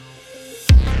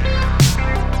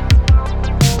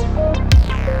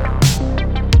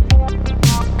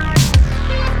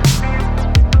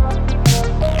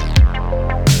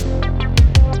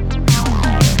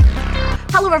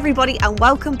everybody, and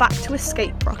welcome back to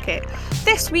Escape Rocket.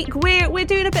 This week we're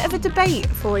doing a bit of a debate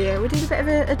for you. We're doing a bit of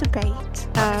a debate.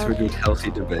 We're doing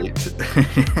healthy debate.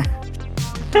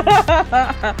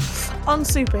 On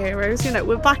superheroes, you know,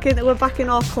 we're back in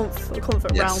our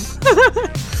comfort realm.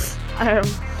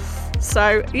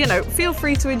 So, you know, feel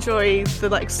free to enjoy the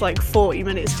next 40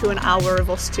 minutes to an hour of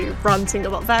us two ranting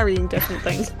about varying different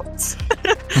things.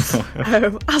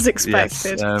 As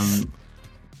expected. Yes,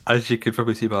 as you could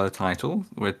probably see by the title,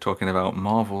 we're talking about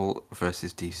Marvel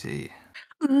versus DC.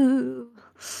 The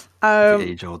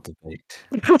age-old debate.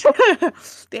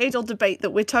 The age-old debate that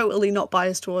we're totally not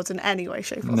biased towards in any way,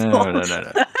 shape, or form.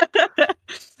 No.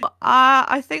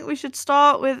 I think we should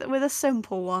start with a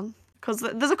simple one, because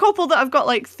there's a couple that I've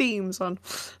got themes on.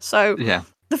 So yeah,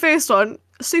 the first one,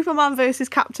 Superman versus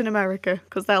Captain America,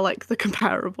 because they're the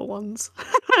comparable ones.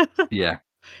 yeah.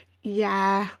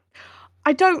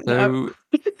 I don't know.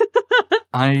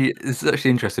 This is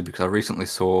actually interesting because I recently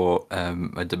saw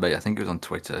a debate. I think it was on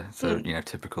Twitter. So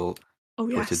typical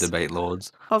Twitter debate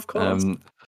lords. Of course.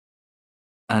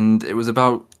 And it was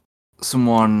about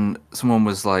someone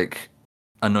was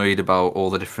annoyed about all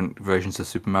the different versions of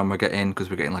Superman we're getting, because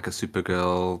we're getting a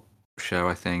Supergirl show,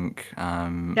 I think.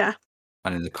 Yeah.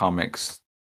 And in the comics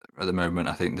at the moment,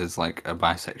 I think there's a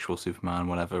bisexual Superman,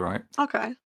 whatever, right?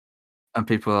 Okay. And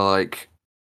people are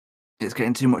it's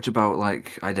getting too much about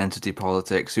identity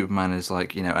politics. Superman is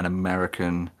an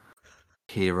American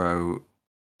hero.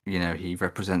 He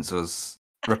represents the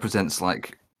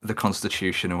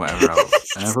Constitution or whatever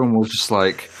else. And everyone was just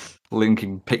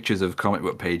linking pictures of comic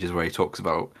book pages where he talks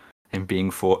about him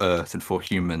being for Earth and for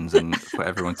humans and for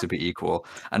everyone to be equal,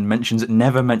 and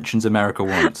never mentions America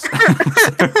once.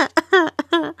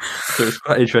 So it's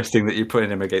quite interesting that you're putting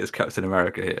him against Captain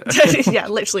America here. Yeah,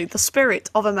 literally the spirit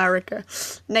of America,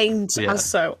 named as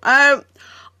so.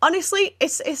 Honestly,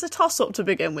 it's a toss-up to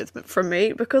begin with from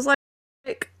me, because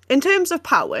in terms of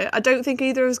power, I don't think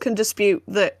either of us can dispute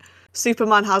that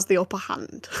Superman has the upper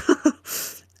hand.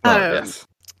 Yes.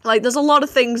 There's a lot of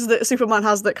things that Superman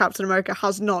has that Captain America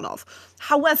has none of.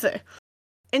 However,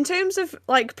 in terms of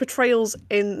portrayals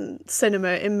in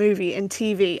cinema, in movie, in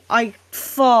TV, I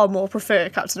far more prefer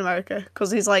Captain America,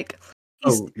 because he's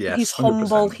he's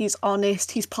humble, 100%. He's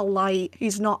honest, he's polite,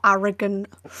 he's not arrogant,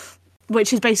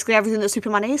 which is basically everything that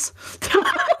Superman is.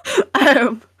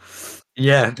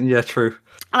 Yeah, true.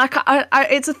 And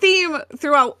it's a theme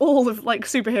throughout all of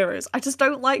superheroes. I just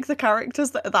don't like the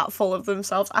characters that are that full of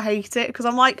themselves. I hate it, because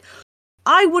I'm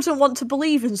I wouldn't want to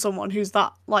believe in someone who's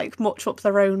that much up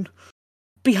their own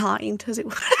behind, as it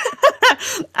were.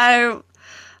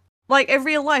 In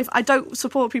real life, I don't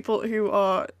support people who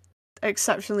are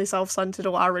exceptionally self-centered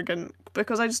or arrogant,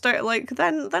 because I just don't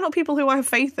they're not people who I have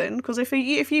faith in. Because if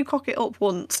you cock it up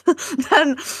once,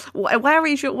 then where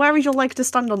is your leg to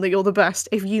stand on that you're the best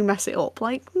if you mess it up?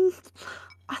 I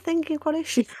think you've got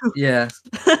issues. Yeah.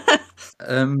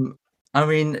 I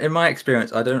mean, in my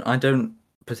experience, I don't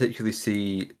particularly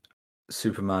see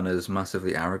Superman as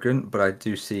massively arrogant, but I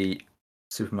do see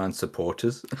Superman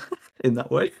supporters in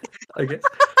that way, I guess.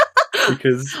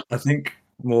 Because I think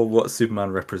more what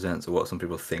Superman represents, or what some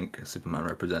people think Superman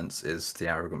represents, is the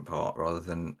arrogant part rather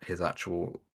than his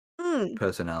actual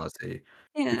personality.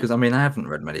 Yeah. Because I mean, I haven't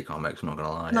read many comics, I'm not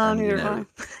gonna lie. No, and neither have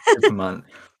Superman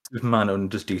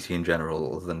and just DC in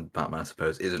general, other than Batman, I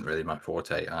suppose, isn't really my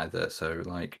forte either. So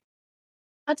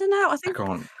I don't know. I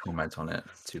can't comment on it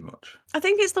too much. I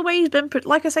think it's the way he's been,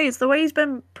 it's the way he's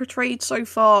been portrayed so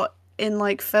far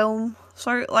in film.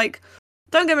 So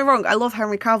don't get me wrong, I love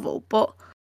Henry Cavill, but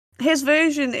his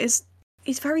version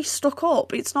he's very stuck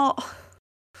up. It's not.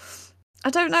 I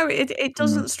don't know. It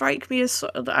doesn't strike me as.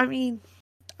 I mean,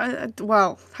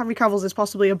 well, Henry Cavill's is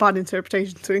possibly a bad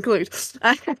interpretation to include,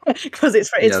 because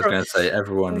it's. I was going to say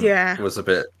everyone was a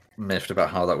bit miffed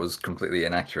about how that was completely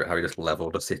inaccurate. How he just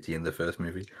leveled a city in the first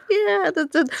movie. Yeah, there's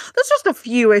just a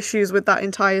few issues with that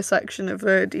entire section of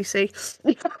DC.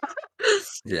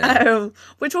 Yeah.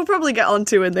 Which we'll probably get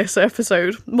onto in this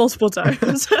episode multiple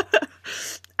times. But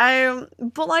I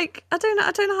don't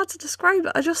know how to describe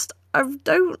it. I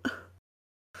don't.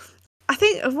 I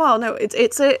think, well, no,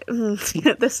 it's a.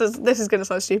 This is going to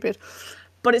sound stupid,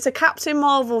 but it's a Captain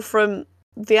Marvel from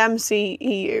the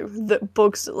MCEU that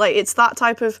bugs. It's that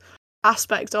type of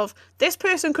aspect of, this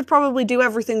person could probably do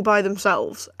everything by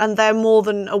themselves, and they're more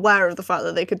than aware of the fact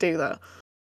that they could do that,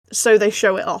 so they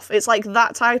show it off. It's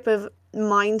that type of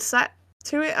mindset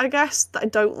to it, I guess, that I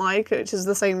don't like, which is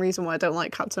the same reason why I don't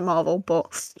like Captain Marvel,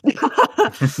 but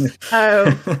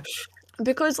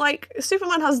because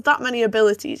Superman has that many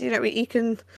abilities. He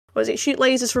can what is it? Shoot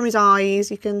lasers from his eyes.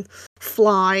 He can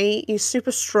fly. He's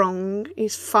super strong.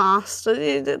 He's fast.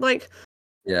 Like,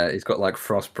 Yeah, he's got like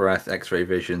frost breath, X-ray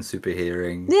vision, super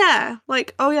hearing. yeah,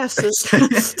 like, oh yes,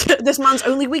 this man's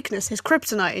only weakness, his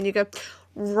kryptonite, and you go,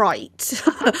 right,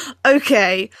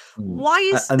 okay, why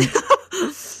is? And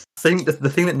the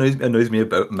thing that annoys me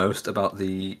most about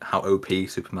how OP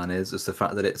Superman is the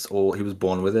fact that he was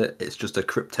born with it. It's just a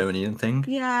Kryptonian thing.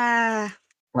 Yeah.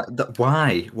 Like,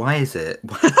 why? Why is it?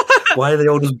 Why are they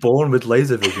all just born with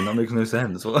laser vision? That makes no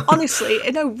sense. Honestly,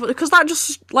 no, because that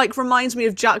just like reminds me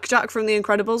of Jack from The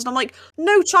Incredibles, and I'm like,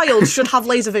 no child should have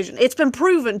laser vision. It's been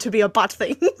proven to be a bad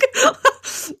thing.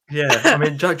 Yeah, I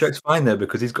mean Jack's fine there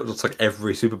because he's got just like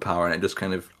every superpower and it just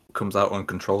kind of comes out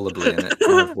uncontrollably and it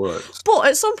kind of works. But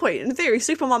at some point, in theory,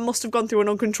 Superman must have gone through an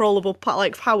uncontrollable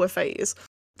power phase.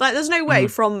 Like, there's no way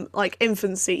from like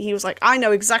infancy he was like, I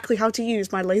know exactly how to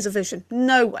use my laser vision.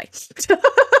 No way.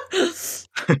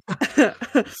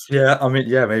 Yeah, I mean,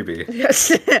 yeah, maybe.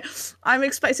 Yes, I'm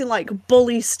expecting like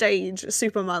bully stage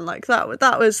Superman like that.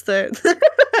 That was the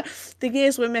the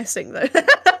years we're missing though.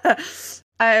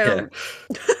 Yeah.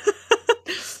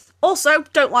 Also,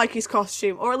 don't like his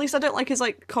costume, or at least I don't like his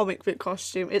like comic book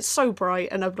costume. It's so bright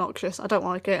and obnoxious. I don't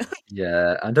like it.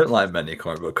 Yeah, I don't like many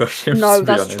comic book costumes. No, to be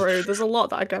that's honest. true. There's a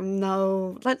lot that I go,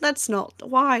 no, let's not.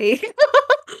 Why?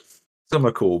 Some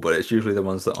are cool, but it's usually the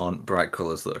ones that aren't bright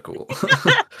colors that are cool.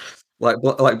 like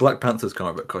Black Panther's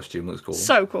comic book costume looks cool.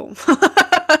 So cool.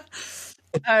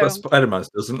 But Spider-Man's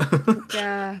doesn't.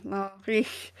 Yeah, no.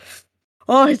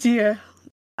 Oh dear.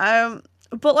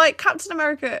 But like Captain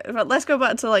America, let's go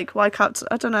back to like why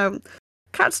I don't know.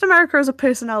 Captain America as a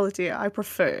personality I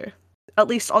prefer, at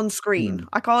least on screen.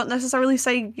 I can't necessarily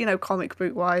say, comic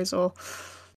book wise or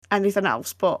anything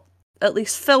else, but at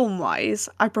least film wise,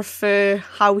 I prefer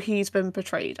how he's been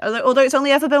portrayed. Although it's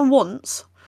only ever been once,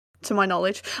 to my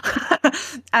knowledge.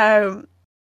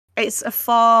 It's a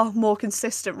far more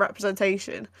consistent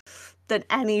representation than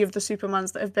any of the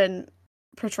Supermans that have been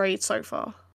portrayed so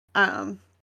far.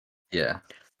 Yeah.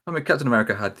 I mean, Captain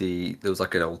America there was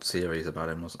like an old series about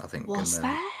him, I think, in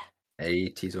the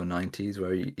 80s or 90s,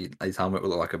 where his helmet would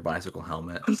look like a bicycle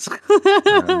helmet.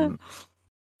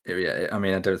 Yeah, I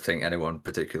mean, I don't think anyone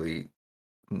particularly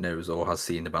knows or has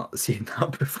seen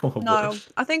that before. No,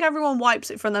 I think everyone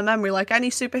wipes it from their memory. Like any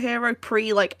superhero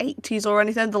pre like 80s or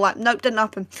anything, they're like, nope, didn't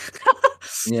happen.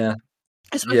 Yeah.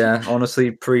 Yeah,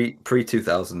 honestly, pre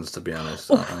 2000s, to be honest.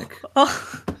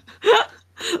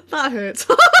 That hurts.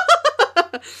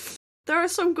 There are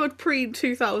some good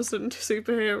pre-2000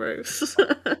 superheroes.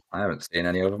 I haven't seen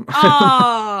any of them.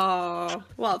 Oh,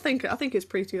 well, I think it's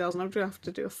pre-2000. I'm gonna have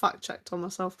to do a fact check on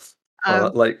myself.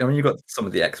 You got some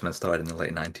of the X-Men started in the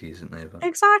late 90s, didn't they? But...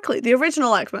 Exactly, the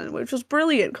original X-Men, which was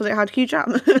brilliant because it had Hugh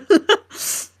Jackman.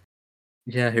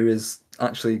 Yeah, who is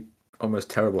actually almost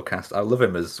terrible cast. I love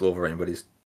him as Wolverine, but he's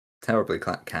terribly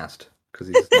cast because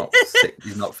he's not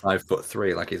he's not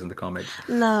 5'3" like he's in the comics.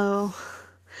 No,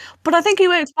 but I think he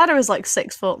works better as like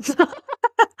 6 foot.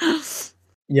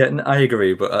 Yeah, I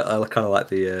agree, but I kind of like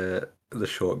the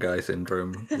short guy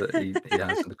syndrome that he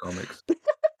has in the comics.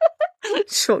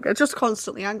 Short guy, just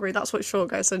constantly angry. That's what short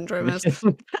guy syndrome is.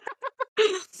 What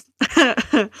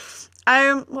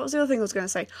was the other thing I was going to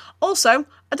say? Also,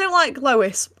 I don't like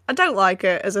Lois. I don't like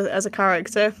her as a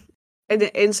character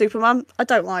in Superman. I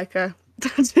don't like her.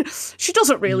 She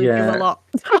doesn't really do a lot.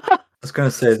 I was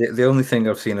going to say the only thing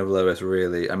I've seen of Lois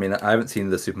really. I mean, I haven't seen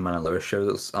the Superman and Lois show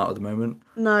that's out at the moment.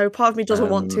 No, part of me doesn't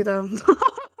want to though.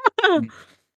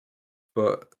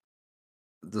 But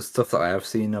the stuff that I have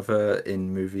seen of her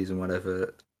in movies and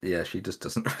whatever, yeah, she just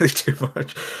doesn't really do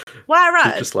much. Whereas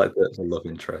she's just like the love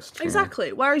interest. Exactly.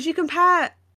 Yeah. Whereas you compare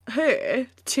her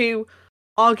to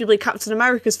arguably Captain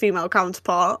America's female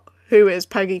counterpart, who is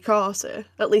Peggy Carter,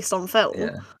 at least on film.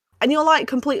 Yeah. And you're like,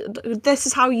 this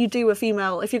is how you do a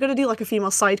female, if you're going to do like a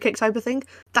female sidekick type of thing,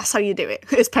 that's how you do it.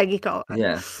 It's Peggy Carter.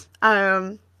 Yeah.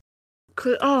 I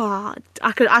could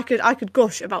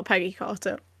gush about Peggy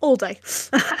Carter all day.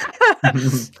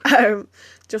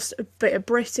 Just a bit of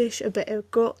British, a bit of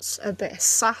guts, a bit of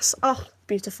sass. Oh,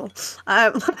 beautiful.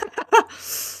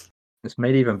 It's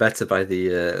made even better by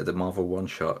the Marvel one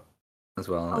shot as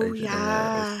well. Oh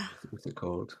yeah. What's it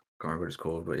called? I can't remember what it's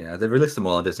called, but yeah, they've released them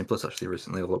all on Disney Plus actually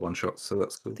recently, all at one shots, so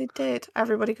that's cool. They did.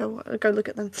 Everybody go look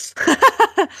at them.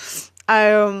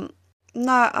 No,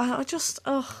 I just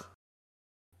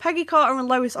Peggy Carter and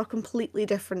Lois are completely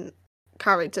different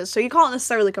characters, so you can't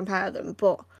necessarily compare them,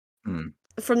 but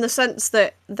from the sense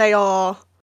that they are,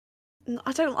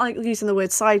 I don't like using the word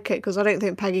sidekick because I don't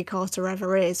think Peggy Carter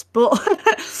ever is, but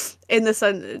in the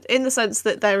sense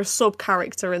that they're a sub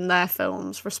character in their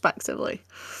films, respectively.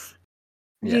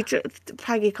 You Yeah.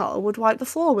 Peggy Carter would wipe the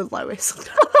floor with Lois.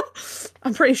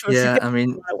 I'm pretty sure she'd Yeah, get I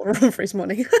mean, a run for his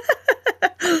money.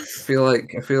 I feel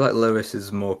like Lois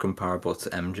is more comparable to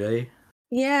MJ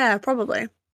Yeah, probably.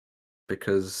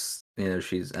 because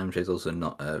she's MJ's also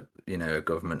not a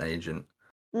government agent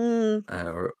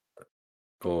Mm,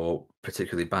 or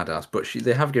particularly badass, but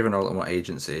they have given her a lot more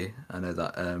agency. I know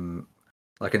that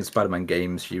like in Spider-Man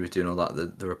games, she was doing all that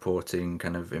the reporting,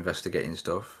 kind of investigating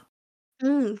stuff,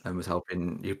 mm. and was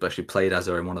helping. You actually played as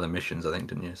her in one of the missions, I think,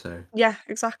 didn't you? So Yeah,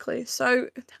 exactly. So,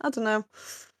 I don't know.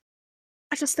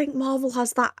 I just think Marvel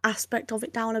has that aspect of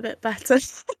it down a bit better.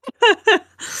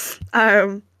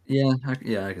 um, yeah,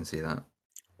 I can see that.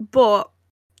 but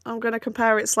I'm going to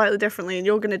compare it slightly differently, and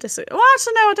you're going to disagree. Well,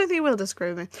 actually, no, I don't think you will disagree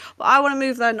with me. But I want to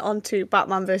move then on to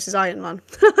Batman versus Iron Man.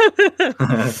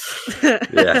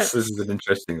 Yes, this is an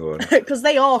interesting one. Because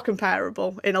they are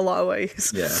comparable in a lot of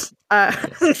ways. Yeah, yeah.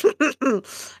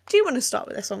 Do you want to start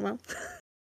with this one, Will?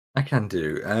 I can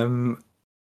do.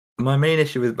 My main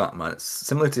issue with Batman, it's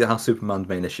similar to how Superman's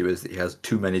main issue is that he has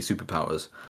too many superpowers.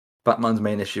 Batman's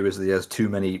main issue is that he has too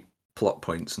many plot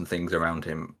points and things around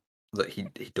him that he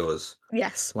does.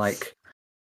 Yes. Like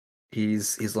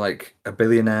he's like a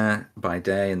billionaire by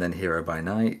day and then hero by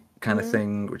night kind of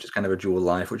thing, which is kind of a dual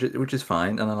life, which is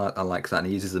fine, and I like that. And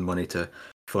he uses the money to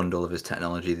fund all of his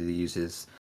technology that he uses,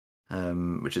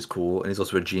 which is cool. And he's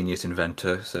also a genius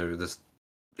inventor, so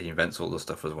he invents all the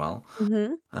stuff as well.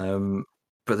 Mm-hmm.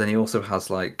 But then he also has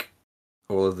like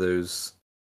all of those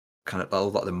kind of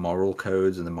all like the moral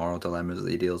codes and the moral dilemmas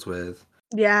that he deals with.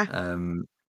 Yeah.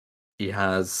 He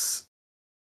has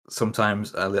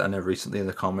sometimes I know recently in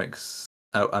the comics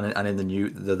and in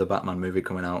the Batman movie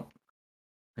coming out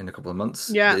in a couple of months,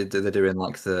 Yeah. they're doing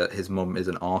like his mum is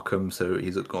an Arkham, so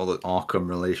he's got all the Arkham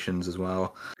relations as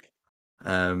well.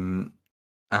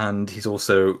 And he's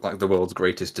also like the world's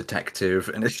greatest detective,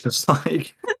 and it's just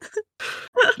like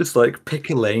pick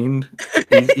a lane.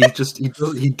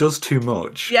 He does too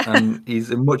much, Yeah. and he's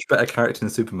a much better character than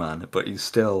Superman, but he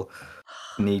still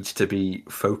needs to be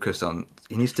focused on.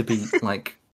 He needs to be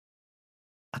like,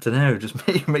 I don't know, just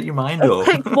make your mind up.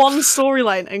 Pick one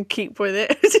storyline and keep with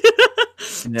it.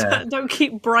 Yeah. Don't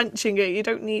keep branching it. You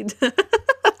don't need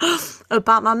a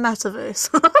Batman metaverse.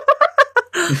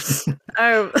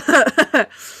 um,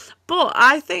 but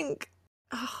I think,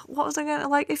 what was I going to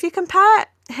like? If you compare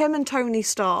him and Tony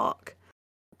Stark,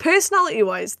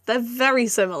 personality-wise, they're very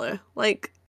similar.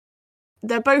 Like,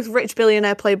 they're both rich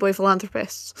billionaire playboy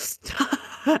philanthropists.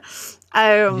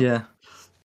 Yeah.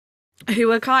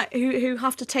 Who are who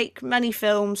have to take many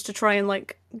films to try and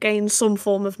like gain some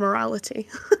form of morality.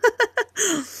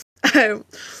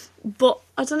 But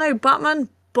I don't know, Batman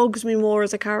bugs me more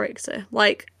as a character.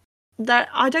 Like that,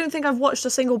 I don't think I've watched a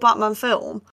single Batman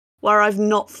film where I've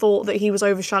not thought that he was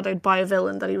overshadowed by a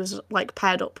villain that he was like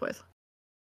paired up with.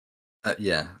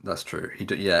 Yeah, that's true.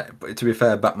 Yeah, but to be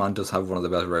fair, Batman does have one of the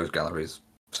best rogues galleries.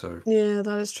 So Yeah,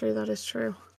 that is true. That is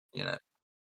true. you know,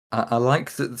 I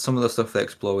like that some of the stuff they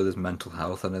explore with his mental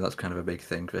health. I know that's kind of a big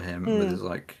thing for him with his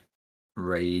like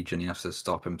rage, and he has to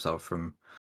stop himself from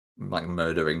like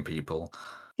murdering people.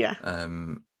 Yeah.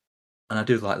 And I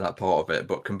do like that part of it,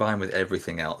 but combined with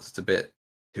everything else, it's a bit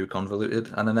too convoluted.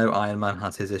 And I know Iron Man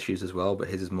has his issues as well, but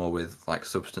his is more with like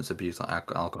substance abuse, like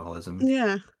alcoholism.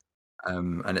 Yeah.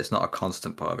 And it's not a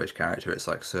constant part of his character. It's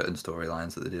like certain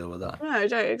storylines that they deal with that. No, I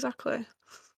don't exactly.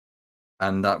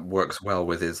 And that works well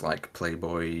with his like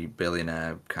playboy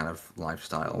billionaire kind of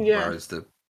lifestyle, Yeah. whereas the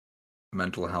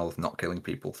mental health, not killing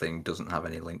people thing doesn't have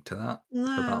any link to that for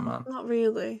No, Batman. not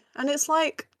really. And it's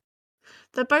like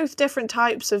they're both different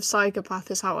types of psychopath,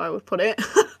 is how I would put it.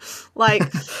 Like,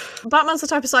 Batman's the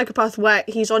type of psychopath where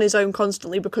he's on his own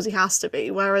constantly because he has to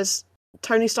be, whereas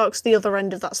Tony Stark's the other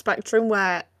end of that spectrum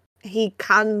where he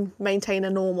can maintain a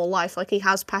normal life. Like, he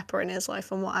has Pepper in his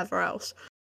life and whatever else.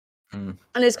 Mm.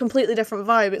 And it's a completely different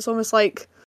vibe. It's almost like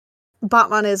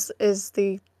Batman is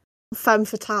the femme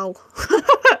fatale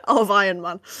of Iron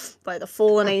Man, like the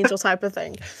fallen angel type of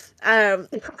thing.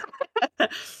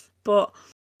 But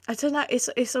I don't know.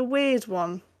 It's a weird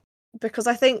one because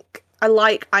I think I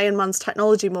like Iron Man's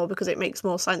technology more because it makes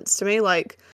more sense to me.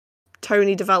 Like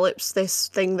Tony develops this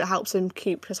thing that helps him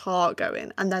keep his heart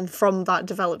going, and then from that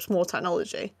develops more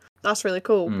technology. That's really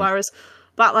cool. Whereas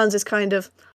Batman's is kind of,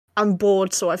 I'm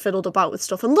bored, so I fiddled about with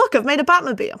stuff, and look, I've made a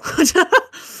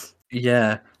Batmobile.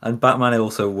 Yeah, and Batman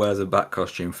also wears a bat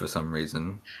costume for some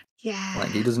reason. Yeah. Like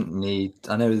he doesn't need.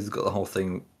 I know he's got the whole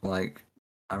thing. Like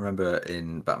I remember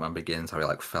in Batman Begins how he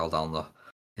like fell down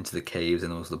into the caves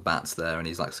and there was the bats there, and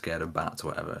he's like scared of bats or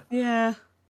whatever. Yeah.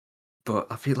 But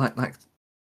I feel like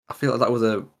that was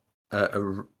a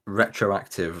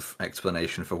retroactive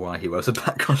explanation for why he wears a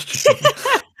bat costume.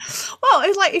 Well,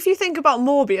 it's like if you think about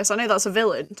Morbius, I know that's a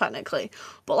villain technically,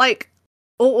 but like,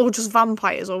 or just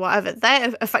vampires or whatever,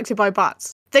 they're affected by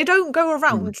bats. They don't go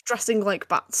around dressing like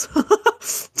bats.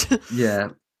 Yeah,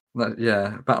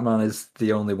 yeah. Batman is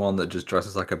the only one that just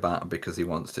dresses like a bat because he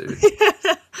wants to.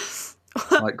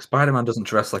 Like Spider-Man doesn't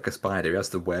dress like a spider; he has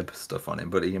the web stuff on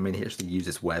him. But he actually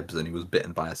uses webs, and he was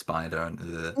bitten by a spider. And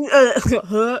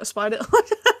Spider.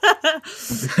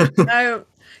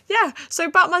 Yeah, so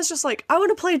Batman's just like, I want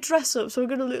to play dress up, so I'm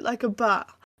gonna look like a bat.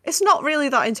 It's not really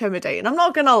that intimidating, I'm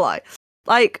not gonna lie.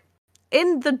 Like,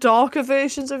 in the darker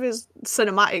versions of his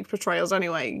cinematic portrayals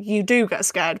anyway, you do get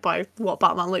scared by what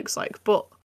Batman looks like, but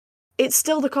it's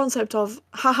still the concept of,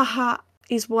 ha ha ha,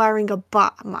 he's wearing a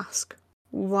bat mask.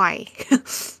 Why?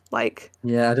 Like...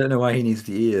 Yeah, I don't know why he needs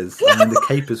the ears. I mean, the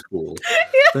cape is cool.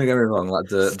 Don't get me wrong, like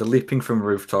the leaping from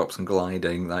rooftops and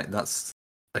gliding, like that's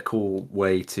a cool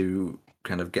way to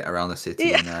kind of get around the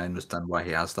city, and I understand why he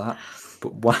has that.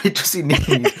 But why does he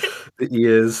need the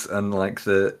ears and like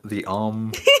the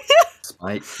arm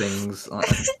spike things?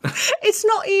 It's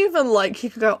not even like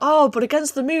you could go, oh, but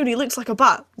against the moon he looks like a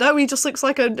bat. No, he just looks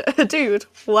like a dude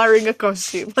wearing a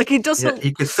costume. Like, he doesn't... Yeah,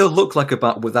 he could still look like a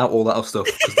bat without all that stuff,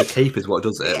 because the cape is what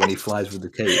does it when he flies with the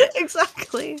cape.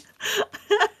 Exactly.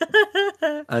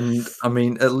 And I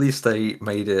mean, at least they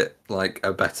made it like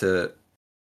a better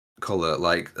color.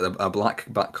 Like a black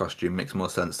bat costume makes more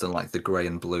sense than like the grey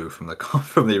and blue from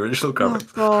the original comics.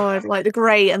 Oh god, like the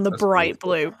grey and the bright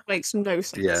blue makes no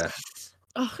sense. Yeah.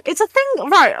 Ugh, it's a thing,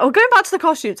 right? Going back to the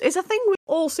costumes, it's a thing with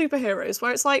all superheroes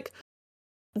where it's like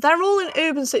they're all in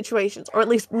urban situations, or at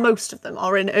least most of them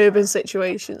are in urban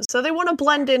situations. So they want to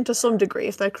blend in to some degree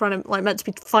if they're kind of like meant to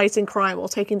be fighting crime or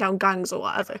taking down gangs or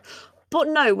whatever. But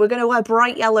no, we're going to wear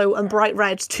bright yellow and bright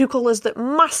red, two colours that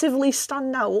massively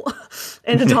stand out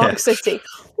in a dark city.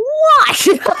 Why?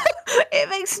 It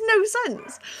makes no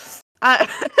sense.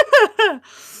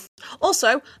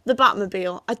 Also, the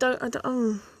Batmobile.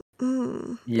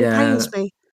 Yeah. It pains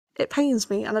me. It pains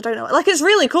me, and I don't know. Like, it's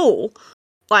really cool.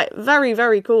 Like, very,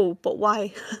 very cool, but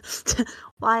why?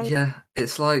 Why? Yeah,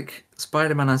 it's like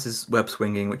Spider-Man has his web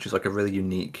swinging, which is like a really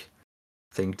unique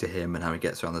thing to him and how he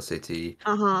gets around the city.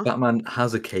 Batman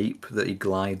has a cape that he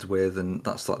glides with, and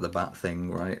that's like the bat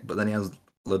thing, right? But then he has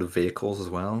a lot of vehicles as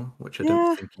well, which I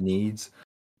don't think he needs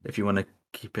if you want to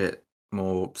keep it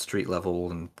more street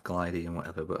level and glidey and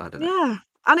whatever, but I don't know. Yeah,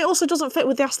 and it also doesn't fit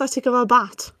with the aesthetic of a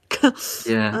bat.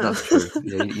 Yeah, that's true.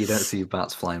 Yeah, you don't see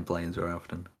bats flying planes very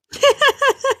often.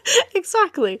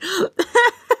 Exactly.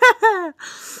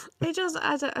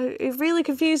 It really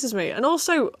confuses me. And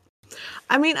also,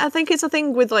 I mean, I think it's a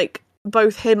thing with like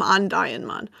both him and Iron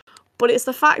Man, but it's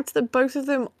the fact that both of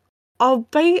them are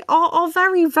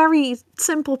very, very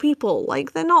simple people.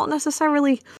 Like, they're not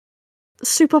necessarily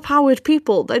super powered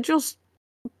people. They just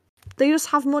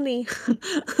have money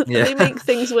that they make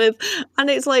things with, and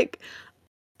it's like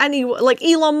like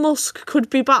Elon Musk could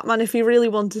be Batman if he really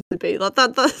wanted to be. Like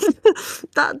that's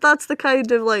the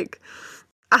kind of like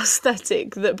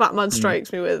aesthetic that Batman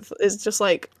strikes me with. It's just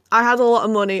like, I had a lot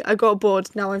of money, I got bored,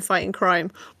 now I'm fighting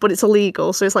crime, but it's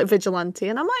illegal, so it's like vigilante.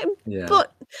 And I'm like,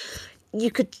 but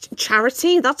you could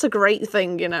charity. That's a great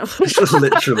thing, you know.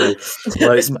 Literally,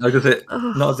 like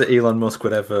not that Elon Musk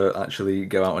would ever actually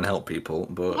go out and help people,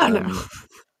 but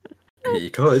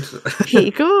he could. He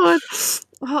could.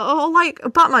 Or like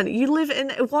Batman, you live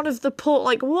in one of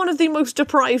the most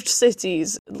deprived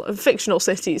cities, fictional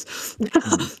cities.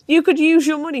 You could use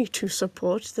your money to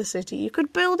support the city. You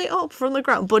could build it up from the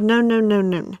ground, but no.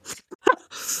 And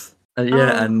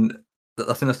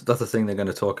I think that's the thing they're going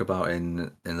to talk about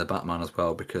in the Batman as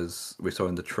well, because we saw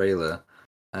in the trailer.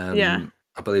 I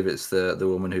believe it's the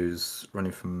woman who's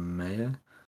running for mayor.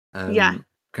 Kind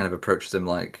of approaches him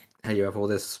like, hey, you have all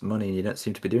this money and you don't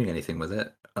seem to be doing anything with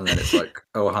it. And then it's like,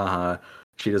 oh, haha,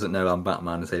 she doesn't know I'm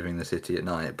Batman saving the city at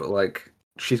night. But like,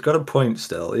 she's got a point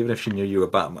still, even if she knew you were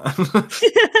Batman.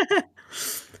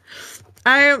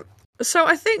 So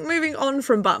I think moving on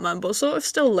from Batman, but sort of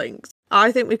still linked,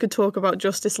 I think we could talk about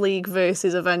Justice League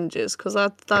versus Avengers, because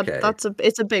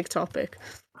it's a big topic,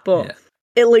 but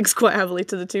it links quite heavily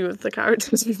to the two of the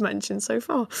characters we've mentioned so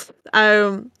far.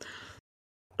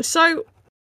 So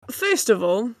first of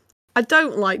all, I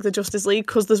don't like the Justice League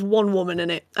because there's one woman in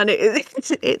it, and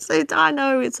I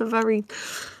know it's a very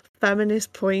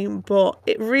feminist point, but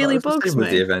it really bugs me.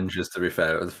 With the Avengers, to be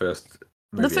fair, the first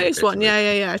one,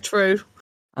 yeah, true.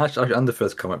 Actually, and the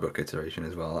first comic book iteration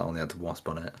as well. I only had the Wasp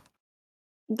on it.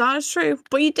 That is true,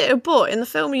 but in the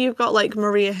film you've got like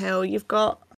Maria Hill, you've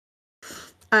got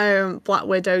Black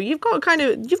Widow. You've got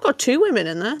two women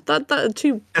in there. That are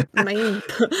two main,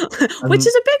 which And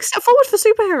is a big step forward for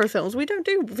superhero films. We don't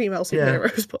do female yeah,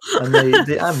 superheroes, but and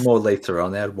they add more later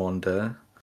on. They had Wanda.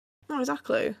 no,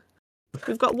 exactly.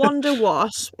 We've got Wanda,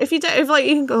 Wasp. If you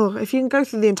can go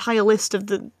through the entire list of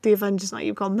the Avengers now,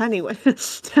 you've got many women.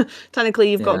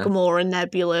 Technically, you've got Yeah. Gamora,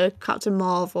 Nebula, Captain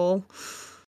Marvel.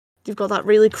 You've got that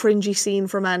really cringy scene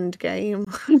from Endgame.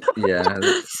 Yeah,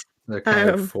 the kind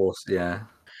of forced. Yeah,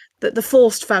 The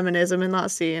forced feminism in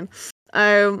that scene.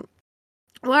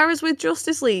 Whereas with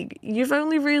Justice League, you've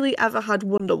only really ever had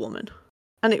Wonder Woman,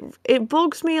 and it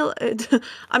bugs me.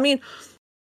 I mean,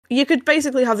 you could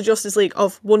basically have a Justice League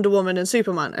of Wonder Woman and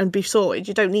Superman and be sorted.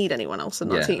 You don't need anyone else in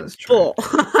that team. that's true.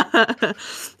 But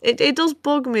it does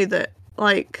bug me that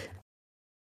like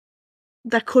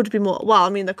there could be more. Well, I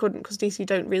mean there couldn't because DC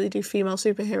don't really do female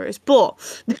superheroes. But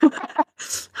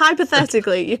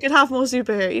hypothetically, you could have more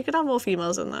superheroes. You could have more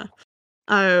females in there.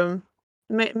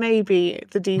 Maybe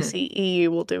the DC EU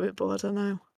will do it, but I don't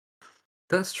know.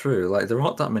 That's true. Like, there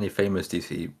aren't that many famous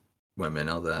DC women,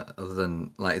 are there? Other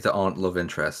than like that aren't love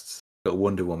interests. You've got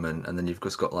Wonder Woman, and then you've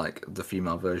just got like the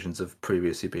female versions of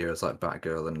previous superheroes like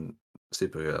Batgirl and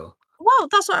Supergirl. Well,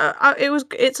 that's what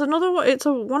it's another one. It's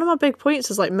one of my big points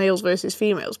is like males versus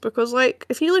females because like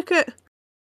if you look at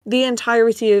the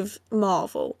entirety of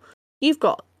Marvel, you've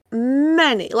got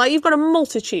you've got a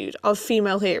multitude of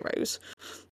female heroes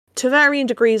to varying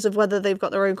degrees of whether they've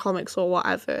got their own comics or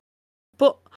whatever.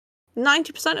 But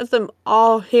 90% of them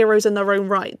are heroes in their own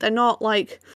right. They're not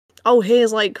like, oh,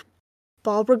 here's like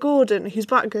Barbara Gordon, who's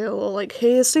Batgirl, or like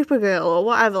here's Supergirl or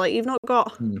whatever. Like you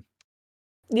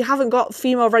haven't got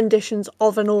female renditions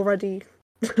of an already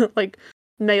like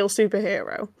male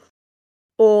superhero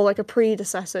or like a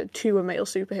predecessor to a male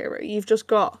superhero. You've just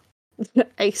got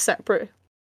a separate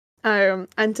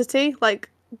entity. Like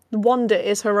Wanda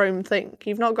is her own thing.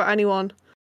 You've not got anyone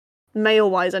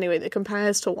male wise anyway that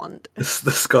compares to Wanda. It's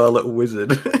the Scarlet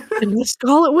Wizard. And the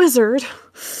Scarlet Wizard.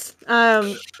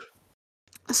 So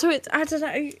it's I don't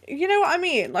know. You know what I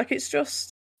mean? Like it's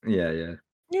just yeah.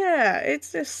 yeah.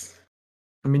 It's just.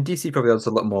 I mean, DC probably has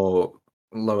a lot more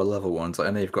lower level ones. Like,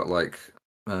 I know you've got like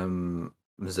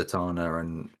Zatanna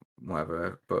and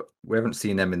whatever, but we haven't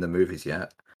seen them in the movies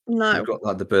yet. No. You've got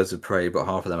like the Birds of Prey, but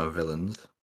half of them are villains.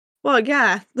 Well,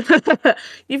 yeah.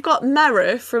 You've got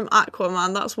Mera from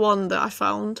Aquaman. That's one that I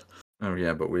found. Oh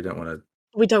yeah, but we don't want to.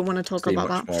 We don't want to talk see about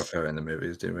much that. more of her in the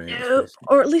movies, do we? No,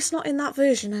 or at least not in that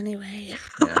version, anyway.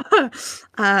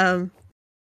 Yeah.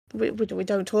 We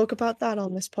don't talk about that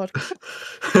on this podcast.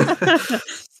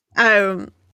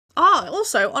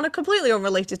 Also, on a completely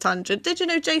unrelated tangent, did you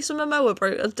know Jason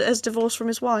Momoa has divorced from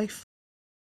his wife?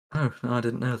 Oh no, I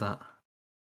didn't know that.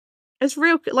 It's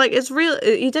real.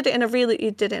 He did it in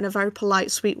a very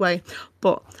polite, sweet way.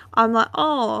 But I'm like,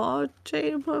 oh,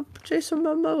 Jason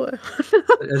Momoa.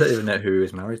 I don't even know who he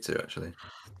was married to, actually.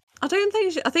 I don't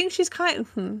think. I think she's kind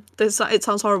of. It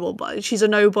sounds horrible, but she's a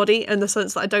nobody in the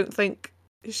sense that I don't think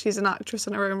she's an actress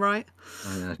in her own right.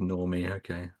 Oh yeah, normie.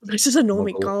 Okay. This is a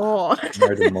normie. God.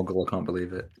 Married a Muggle. I can't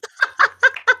believe it.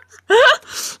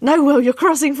 No, Will, you're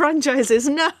crossing franchises.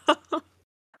 No.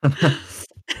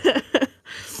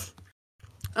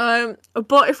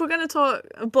 But if we're going to talk,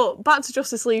 but back to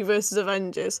Justice League versus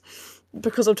Avengers,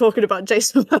 because I'm talking about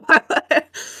Jason Momoa.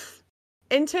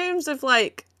 In terms of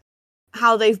like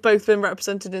how they've both been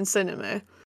represented in cinema,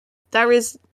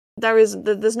 there's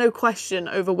no question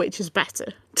over which is better.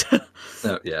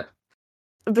 Oh yeah.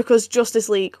 Because Justice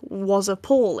League was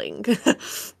appalling.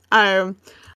 And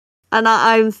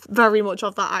I'm very much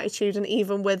of that attitude, and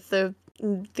even with the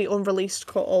unreleased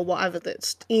cut or whatever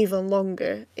that's even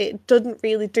longer, it didn't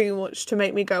really do much to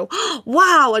make me go, oh,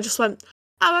 wow. I just went,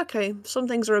 oh, okay, some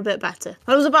things are a bit better.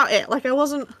 That was about it. Like, I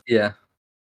wasn't... Yeah.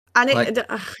 And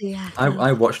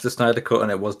I watched the Snyder Cut and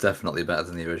it was definitely better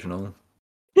than the original.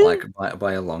 Like,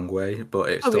 by a long way, but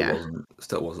it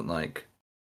still wasn't like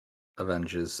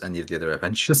any of the other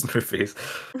Avengers movies.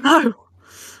 No.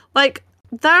 Like,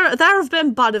 there have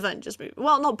been bad Avengers movies.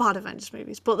 Well, not bad Avengers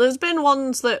movies, but there's been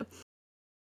ones that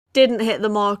didn't hit the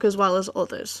mark as well as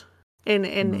others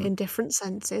in different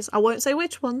senses. I won't say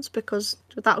which ones because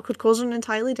that could cause an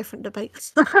entirely different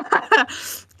debate.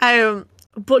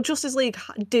 But Justice League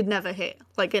did never hit,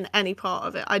 like, in any part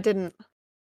of it. I didn't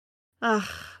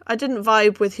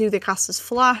vibe with who they cast as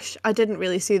Flash. I didn't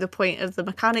really see the point of the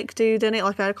mechanic dude in it.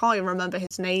 Like, I can't even remember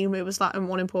his name. It was that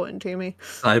unimportant to me.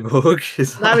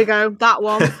 Cyborg. There we go. That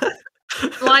one.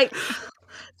 Like,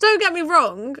 don't get me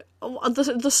wrong.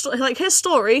 Like, his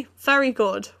story, very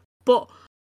good, but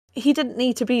he didn't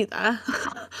need to be there.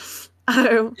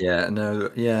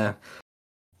 Yeah.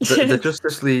 The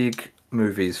Justice League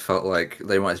movies felt like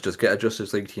they might just get a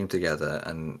Justice League team together,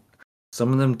 and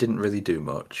some of them didn't really do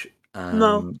much.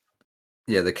 No.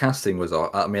 Yeah, the casting was.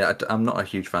 I mean, I'm not a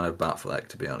huge fan of Batfleck,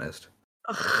 to be honest.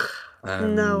 Ugh,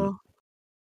 Um, no.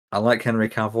 I like Henry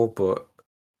Cavill, but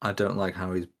I don't like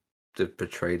how he's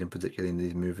portrayed, in particular in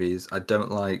these movies. I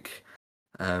don't like.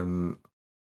 I can't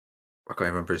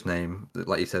remember his name.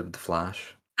 Like you said with the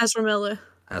Flash, Ezra Miller.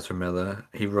 Ezra Miller.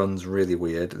 He runs really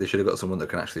weird. They should have got someone that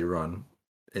can actually run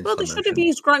in Well, slow they should have motion.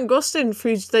 used Grant Gustin for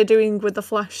who they're doing with the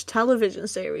Flash television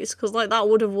series, because like that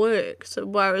would have worked. So,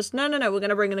 whereas, no, we're going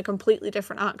to bring in a completely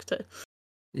different actor.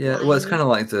 Yeah, well, it's Like, kind of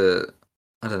like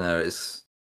I don't know, it's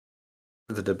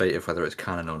the debate of whether it's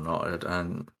canon or not,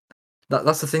 and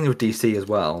that's the thing with DC as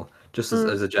well. Just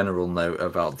as a general note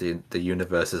about the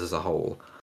universes as a whole,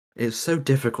 it's so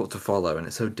difficult to follow and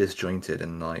it's so disjointed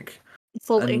and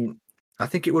fully. and I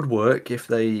think it would work if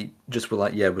they just were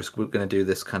like, yeah, we're going to do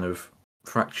this kind of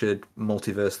fractured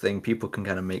multiverse thing. People can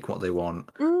kind of make what they want.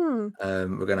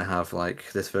 Mm, We're going to have like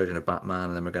this version of Batman,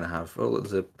 and then we're going to have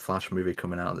there's a Flash movie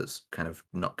coming out that's kind of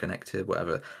not connected,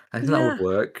 whatever. I think that would yeah,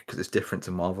 work because it's different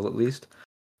to Marvel at least.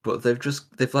 But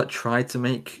they've like tried to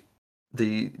make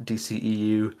the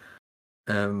DCEU,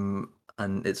 and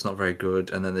it's not very good.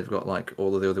 And then they've got like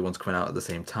all of the other ones coming out at the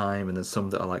same time, and then some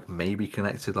that are like maybe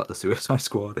connected, like the Suicide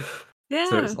Squad. So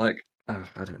yeah. it's like I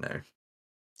don't know.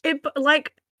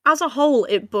 Like as a whole,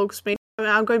 it bugs me. I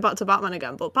mean, I'm going back to Batman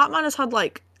again, but Batman has had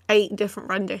like 8 different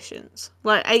renditions,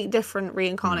 like 8 different Mm.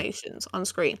 reincarnations on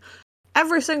screen.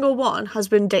 Every single one has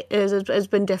been has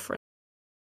been different.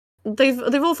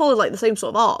 They've all followed like the same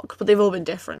sort of arc, but they've all been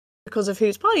different because of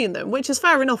who's playing them, which is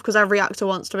fair enough because every actor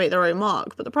wants to make their own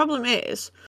mark. But the problem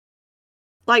is,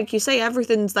 like you say,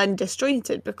 everything's then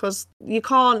disjointed because you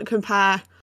can't compare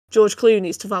George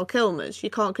Clooney's to Val Kilmer's. You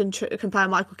can't compare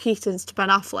Michael Keaton's to Ben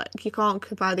Affleck. You can't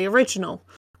compare the original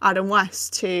Adam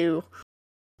West to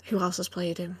who else has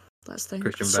played him. Let's think.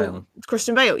 Christian Bale.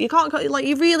 Christian Bale. You can't like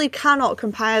you really cannot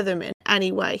compare them in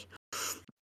any way,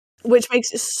 which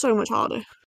makes it so much harder.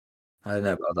 I don't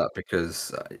know about that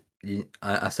because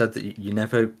I said that you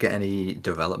never get any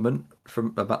development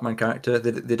from a Batman character.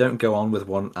 They don't go on with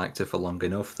one actor for long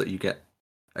enough that you get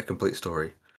a complete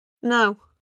story. No.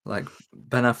 Like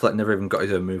Ben Affleck never even got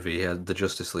his own movie. He had the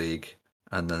Justice League,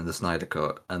 and then the Snyder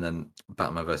Cut, and then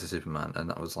Batman versus Superman, and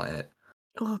that was like it.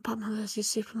 Oh, Batman vs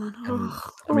Superman. I mean,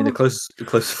 Oh. the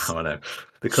closest oh, I know,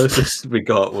 the closest we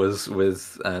got was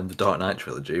with the Dark Knight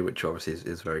trilogy, which obviously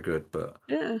is very good, but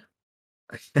Yeah.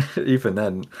 even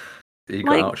then, he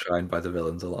got Like, outshined by the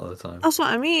villains a lot of the time. that's what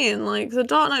I mean. Like, the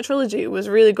Dark Knight trilogy was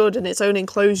really good in its own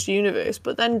enclosed universe,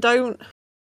 but then don't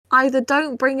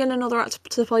bring in another actor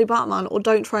to play Batman, or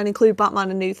don't try and include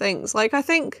Batman in new things. Like, I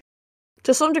think,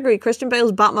 to some degree, Christian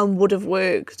Bale's Batman would have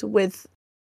worked with,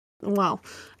 well,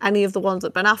 any of the ones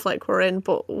that Ben Affleck were in,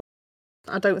 but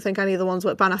I don't think any of the ones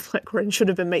that Ben Affleck were in should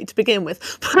have been made to begin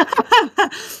with.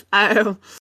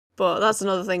 But that's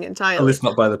another thing At entirely. least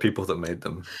not by the people that made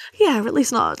them. Yeah, or at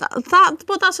least not that.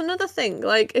 But that's another thing.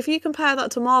 Like, if you compare that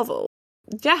to Marvel,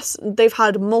 yes, they've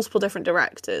had multiple different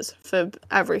directors for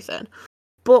everything.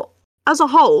 But as a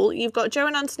whole, you've got Joe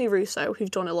and Anthony Russo, who've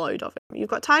done a load of it. You've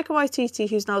got Taika Waititi,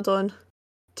 who's now done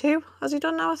 2. Has he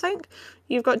done now, I think?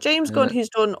 You've got James Gunn, who's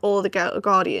done all the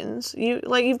Guardians.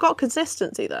 You've got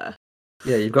consistency there.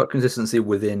 Yeah, you've got consistency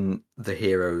within the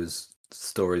heroes'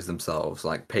 stories themselves.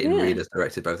 Like Peyton Yeah. Reed has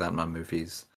directed both Ant-Man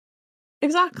movies.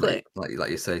 Exactly. Like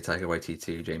you say, Taika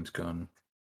Waititi, James Gunn.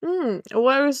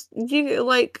 Whereas you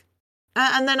like,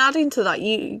 and then adding to that,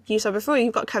 you said before,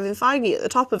 you've got Kevin Feige at the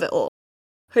top of it all,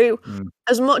 who,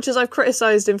 as much as I've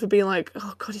criticised him for being like,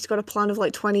 oh god, he's got a plan of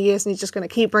like 20 years and he's just going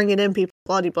to keep bringing in people,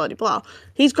 blah, blah, blah, blah.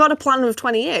 He's got a plan of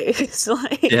 20 years.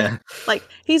 Yeah. Like,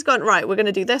 he's gone, right, we're going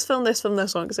to do this film, this film,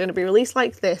 this one. It's going to be released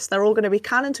like this. They're all going to be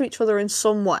canon to each other in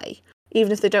some way,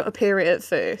 even if they don't appear it at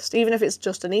first, even if it's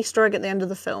just an Easter egg at the end of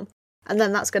the film. And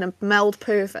then that's going to meld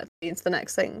perfectly into the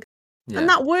next thing. Yeah. And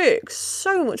that works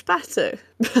so much better.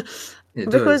 It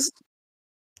because,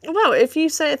 does. well, if you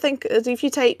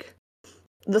take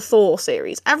the Thor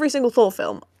series, every single Thor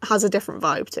film has a different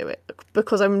vibe to it,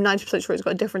 because I'm 90% sure it's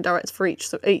got a different director for each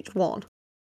one.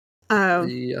 I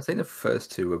think the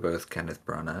first 2 were both Kenneth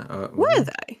Branagh. Were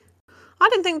they? I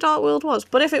didn't think Dark World was,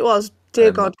 but if it was,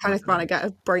 dear God, Kenneth Branagh, get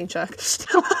a brain check.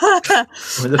 I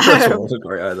mean, the first one wasn't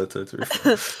great either, to be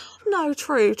fair. No,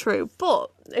 true.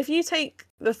 But if you take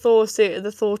the Thor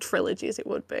trilogy, as it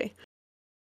would be,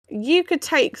 you could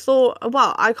take Thor.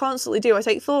 Well, I constantly do. I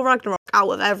take Thor Ragnarok out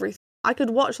of everything. I could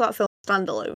watch that film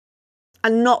standalone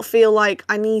and not feel like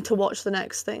I need to watch the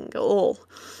next thing at all,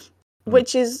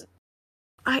 which is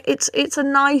it's a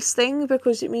nice thing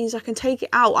because it means I can take it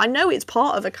out. I know it's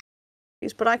part of a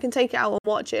series, but I can take it out and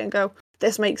watch it and go,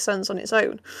 this makes sense on its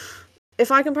own.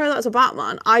 If I compare that to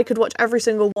Batman, I could watch every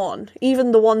single one,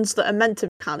 even the ones that are meant to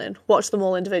be canon, watch them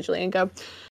all individually and go,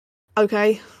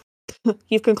 okay,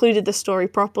 you've concluded this story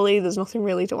properly. There's nothing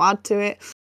really to add to it.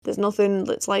 There's nothing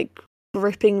that's like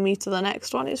gripping me to the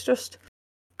next one. It's just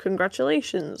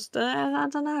congratulations. I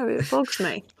don't know. It bugs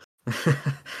me.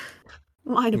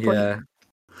 Minor point. Yeah,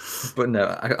 but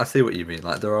no, I see what you mean.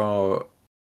 Like there are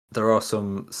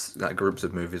some like groups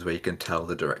of movies where you can tell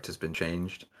the director's been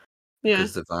changed Yeah.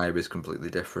 because the vibe is completely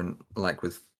different. Like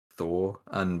with Thor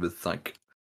and with like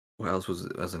what else was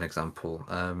as an example?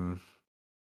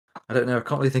 I don't know. I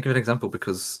can't really think of an example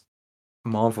because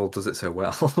Marvel does it so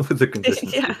well with the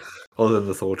consistency. Yeah. Other than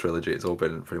the Thor trilogy, it's all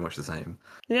been pretty much the same.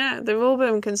 Yeah, they've all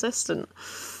been consistent.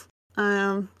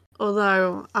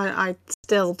 Although I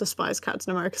still despise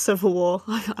Captain America: Civil War.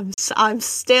 I'm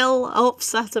still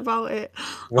upset about it.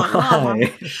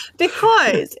 Why?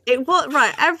 Because it was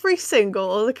right. Every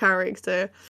single other character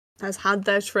has had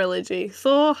their trilogy.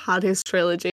 Thor had his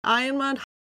trilogy. Iron Man had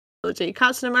a trilogy.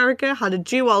 Captain America had a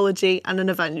duology and an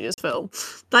Avengers film.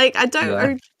 Like I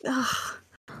don't. Yeah.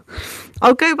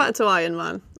 I'll go back to Iron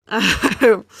Man.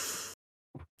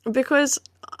 Because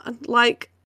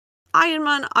like Iron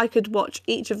Man, I could watch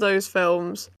each of those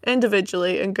films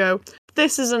individually and go,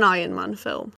 this is an Iron Man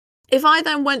film. If I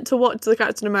then went to watch the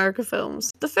Captain America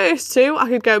films, the first two, I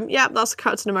could go, yeah, that's a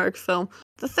Captain America film.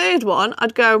 The third one,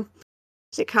 I'd go,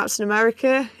 is it Captain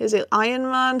America? Is it Iron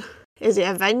Man? Is it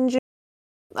Avengers?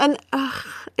 And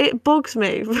it bugs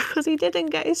me because he didn't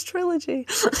get his trilogy.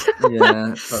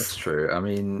 Yeah, that's true. I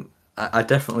mean, I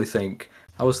definitely think,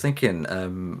 I was thinking,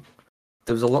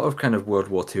 there was a lot of kind of World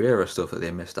War II era stuff that they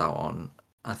missed out on,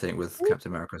 I think, with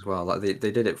Captain America as well. Like they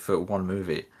did it for one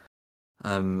movie.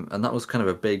 And that was kind of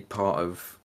a big part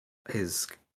of his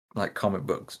like comic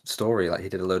book story. Like he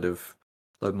did a load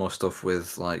more stuff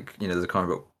with like, there's a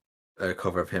comic book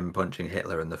cover of him punching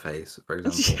Hitler in the face, for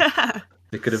example. Yeah.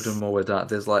 They could have done more with that.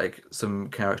 There's like some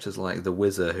characters like the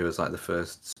Wizard, who was like the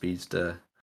first speedster,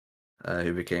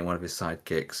 who became one of his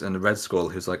sidekicks, and Red Skull,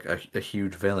 who's like a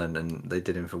huge villain, and they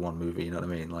did him for one movie. You know what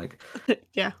I mean? Like,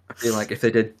 Yeah. I feel like if they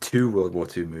did 2 World War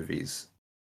II movies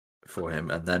for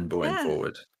him and then brought him Yeah.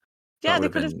 forward, Yeah,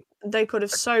 that would have been. they could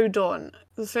have so done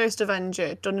the first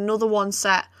Avenger, done another one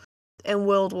set in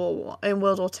World War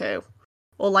Two,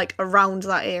 or like around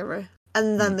that era,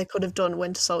 and then they could have done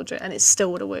Winter Soldier, and it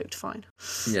still would have worked fine.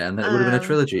 Yeah, and then it would have been a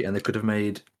trilogy, and they could have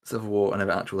made Civil War an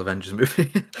actual Avengers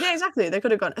movie. Yeah, exactly. They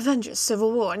could have gone Avengers,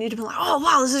 Civil War, and you'd have been like, oh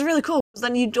wow, this is really cool.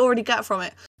 Then you'd already get from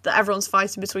it that everyone's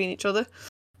fighting between each other.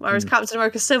 Whereas Captain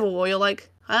America: Civil War, you're like,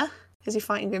 huh? Is he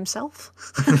fighting himself?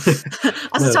 As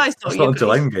a tie That's not until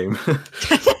Endgame.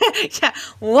 Yeah,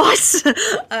 what?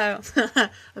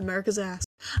 America's ass.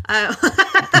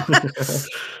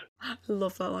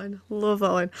 Love that line. Love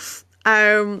that line.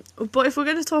 But if we're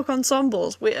going to talk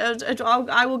ensembles,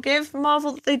 I will give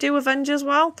Marvel that they do Avengers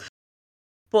well.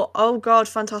 But oh god,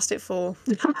 Fantastic Four.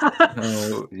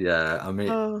 Oh yeah, I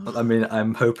mean,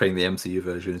 I'm hoping the MCU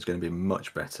version is going to be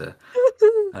much better,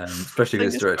 especially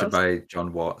because it's directed by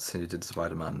John Watts, who did the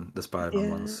Spider-Man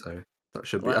ones. So that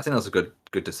should be. I think that's a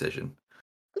good decision.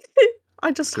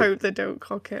 I just hope they don't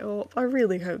cock it up. I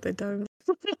really hope they don't.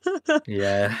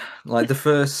 Yeah, like the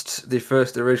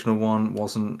first original one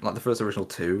wasn't like the first original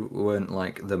two weren't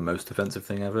like the most offensive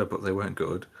thing ever, but they weren't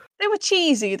good. They were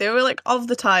cheesy. They were like of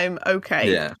the time,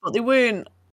 okay. Yeah, but they weren't.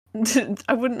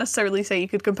 I wouldn't necessarily say you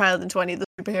could compare them to any of the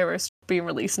superheroes being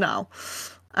released now.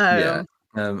 Yeah.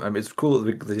 I mean, it's cool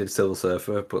that they did Silver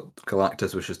Surfer, but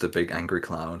Galactus was just a big angry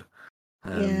cloud.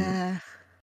 Yeah.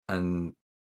 And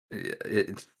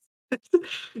it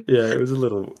yeah, it was a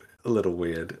little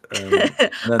weird.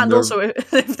 And also,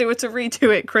 if they were to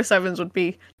redo it, Chris Evans would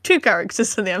be 2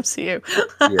 characters in the MCU.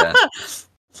 Yeah.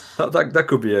 That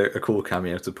could be a cool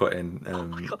cameo to put in. Yeah.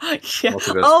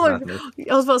 Multiverse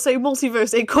I was about to say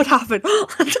multiverse. It could happen.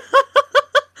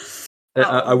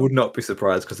 I would not be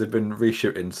surprised because they've been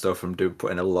reshooting stuff and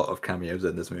putting a lot of cameos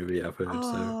in this movie. I've heard.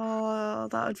 Oh,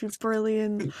 that would be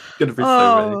brilliant. It's gonna be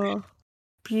so big.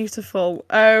 Beautiful.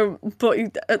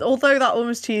 But although that one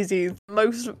was cheesy, the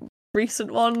most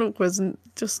recent one wasn't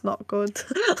just not good.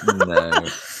 No.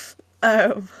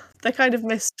 They kind of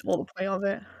missed all the point of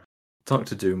it.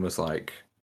 Doctor Doom was like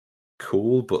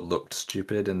cool but looked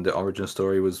stupid, and the origin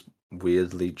story was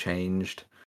weirdly changed.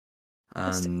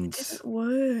 And it didn't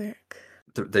work.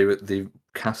 the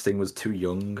casting was too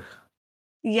young.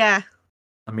 Yeah.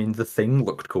 I mean, The Thing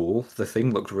looked cool. The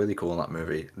Thing looked really cool in that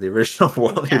movie. The original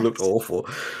one, he looked Yes. awful.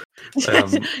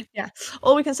 Um, Yeah.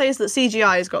 All we can say is that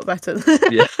CGI has got better.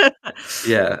 yeah,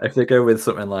 yeah. If they go with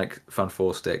something like Fan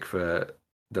Four Stick for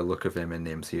the look of him in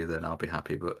the MCU, then I'll be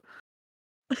happy. But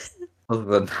other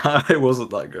than that, it wasn't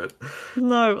that good.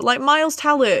 No, like Miles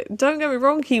Teller, don't get me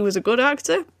wrong, he was a good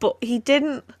actor, but he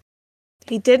didn't,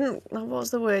 what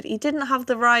was the word? He didn't have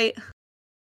the right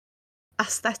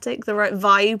aesthetic, the right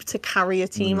vibe to carry a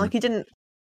team. Mm, Like, he didn't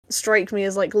strike me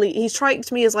as like he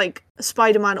strikes me as like a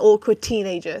Spider-Man awkward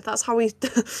teenager. That's how he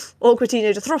awkward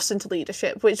teenager thrust into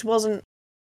leadership, which wasn't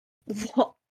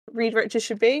what Reed Richards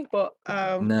should be. But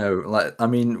no, like I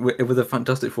mean, with a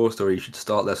Fantastic Four story, you should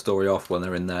start their story off when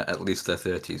they're in their at least their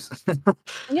 30s, and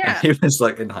yeah, he was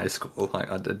like in high school. Like,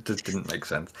 it just didn't make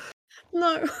sense.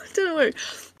 no, it didn't work.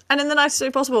 And in the nicest way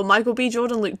possible, Michael B.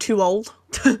 Jordan looked too old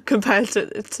compared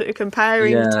to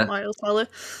comparing to Yeah, Miles Teller.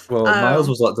 well, Miles Um,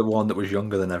 was like the one that was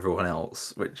younger than everyone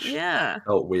else, which yeah,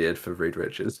 felt weird for Reed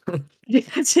Richards.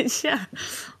 yeah.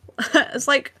 It's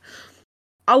like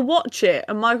I'll watch it,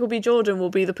 and Michael B. Jordan will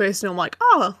be the person I'm like,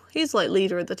 oh, he's like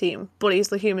leader of the team, but he's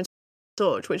the Human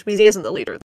Torch, which means he isn't the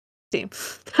leader of the team.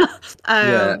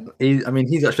 Yeah, um, I mean,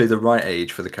 he's actually the right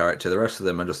age for the character. The rest of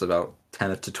them are just about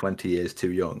 10 to 20 years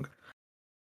too young.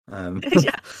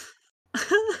 yeah,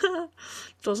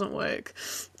 doesn't work.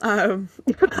 No.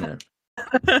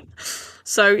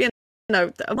 So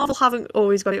Marvel haven't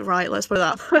always got it right. Let's put it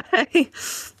that way.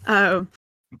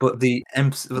 But well,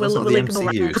 that's not We'll the ignore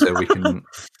MCU, that. so we can.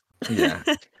 Yeah.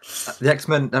 The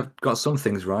X-Men have got some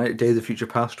things right. Days of Future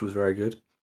Past was very good.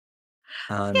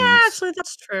 Yeah, And actually,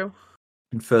 that's true.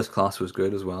 First Class was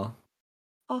good as well.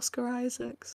 Oscar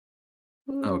Isaacs.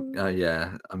 Oh, Ooh.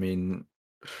 yeah. I mean,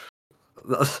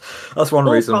 that's one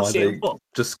All reason why costume, they but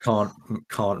just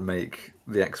can't make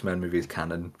the X-Men movies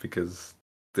canon, because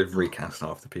they've recast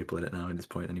half the people in it now at this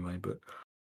point anyway. But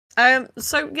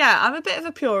so yeah, I'm a bit of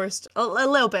a purist, a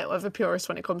little bit of a purist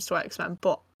when it comes to X-Men,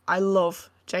 but I love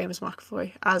James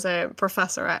McAvoy as a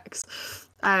Professor X.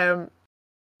 I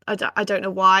don't know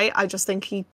why. I just think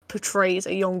he portrays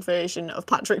a young version of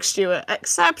Patrick Stewart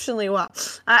exceptionally well.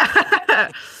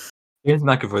 James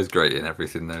McAvoy's great in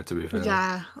everything, though. To be fair.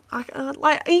 Yeah,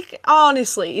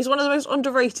 honestly, he's one of the most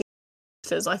underrated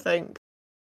actors, I think.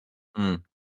 Mm.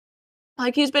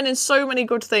 Like, he's been in so many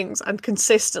good things and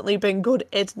consistently been good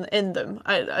in them,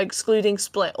 excluding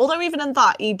Split. Although even in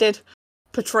that, he did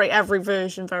portray every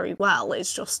version very well.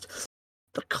 It's just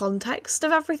the context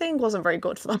of everything wasn't very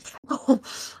good for that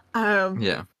film.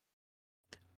 Yeah.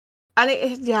 And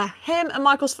him and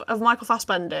Michael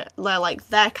Fassbender,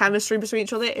 their chemistry between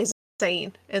each other is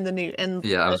insane in the new in.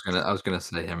 Yeah, I was gonna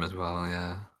say him as well.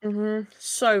 Yeah.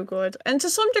 So good, and to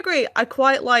some degree, I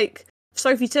quite like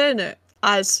Sophie Turner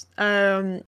as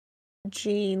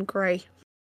Jean Grey.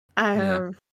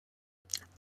 Yeah.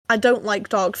 I don't like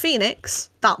Dark Phoenix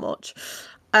that much.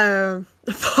 I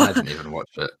But didn't even watch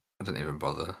it. I didn't even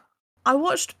bother. I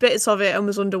watched bits of it and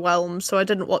was underwhelmed, so I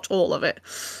didn't watch all of it.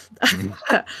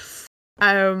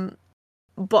 um,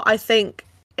 but I think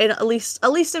in at least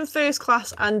in First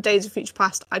Class and Days of Future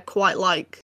Past, I quite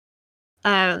like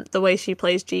the way she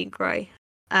plays Jean Grey.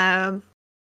 I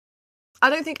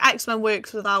don't think X-Men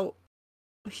works without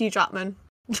Hugh Jackman,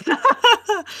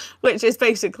 which is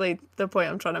basically the point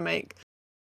I'm trying to make.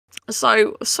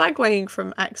 So, segueing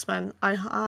from X-Men, I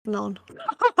have none.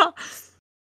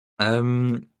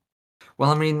 Well,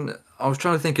 I mean, I was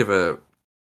trying to think of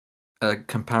a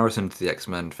comparison to the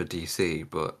X-Men for DC,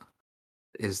 but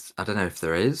I don't know if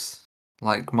there is.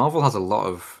 Like, Marvel has a lot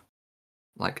of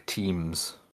like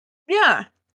teams, Yeah,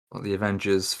 like the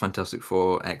Avengers, Fantastic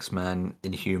Four, X-Men,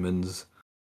 Inhumans.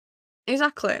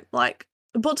 exactly.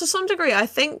 But to some degree, I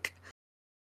think,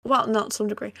 well, not some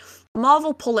degree,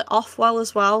 Marvel pull it off well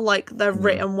as well. Like, they're Mm.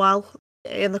 written well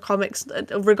in the comics,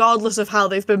 regardless of how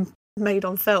they've been made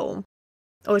on film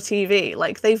or TV.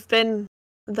 Like,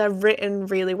 they're written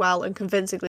really well and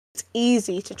convincingly. It's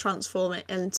easy to transform it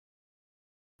into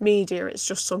media. It's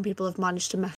just some people have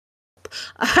managed to mess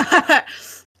up.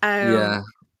 Yeah,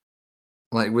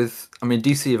 like I mean,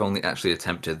 DC have only actually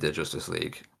attempted the Justice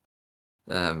League,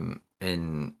 in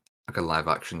like a live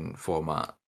action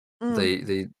format.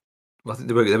 Mm. Well, I think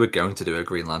they were going to do a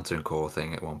Green Lantern Corps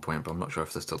thing at one point, but I'm not sure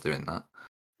if they're still doing that.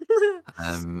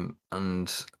 And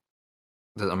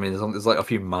I mean, there's like a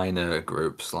few minor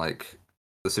groups, like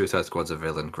the Suicide Squad's a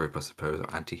villain group, I suppose,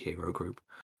 or anti-hero group.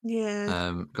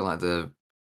 Yeah, Got like the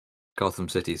Gotham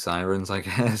City Sirens, I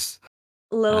guess.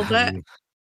 a little bit. Um,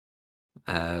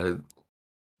 uh,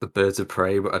 the Birds of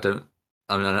Prey, but I don't.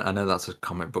 I mean, I know that's a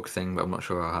comic book thing, but I'm not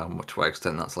sure how much to what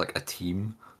extent that's like a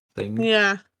team thing.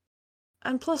 Yeah.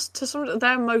 And plus,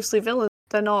 they're mostly villains.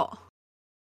 They're not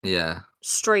Yeah.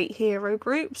 straight hero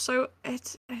groups, so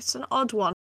it's an odd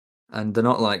one. And they're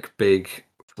not like big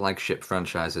flagship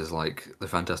franchises like the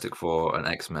Fantastic Four and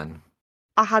X-Men.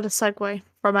 I had a segue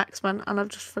from X-Men and I've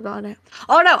just forgotten it.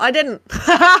 Oh no, I didn't.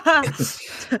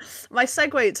 My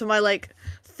segue to my like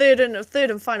third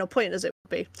and final point, as it would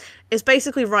be, is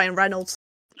basically Ryan Reynolds.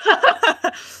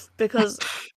 Because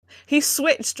he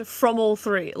switched from all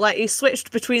three. Like, he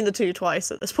switched between the two twice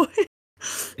at this point.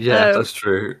 Yeah, that's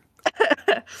true.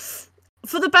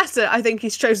 For the better, I think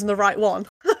he's chosen the right one.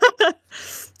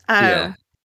 Yeah.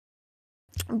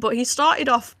 But he started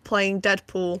off playing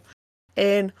Deadpool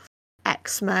in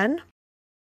X-Men.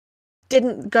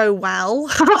 Didn't go well.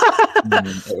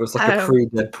 It was like a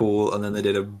pre-Deadpool, and then they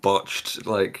did a botched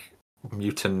like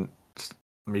mutant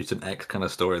X kind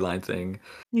of storyline thing.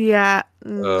 Yeah.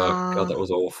 Oh god, that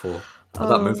was awful.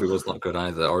 That movie was not good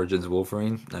either. Origins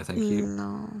Wolverine. No, thank you.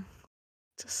 No.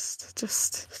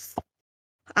 Just.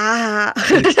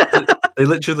 They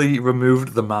literally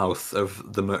removed the mouth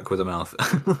of the Merc with a mouth.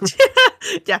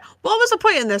 Yeah. What was the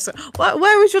point in this?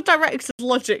 Where was your director's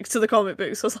logic to the comic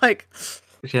books? I was like,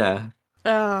 yeah.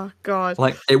 Oh god.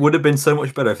 Like, it would have been so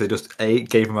much better if they just A,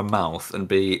 gave him a mouth, and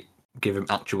B, give him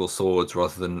actual swords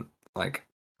rather than like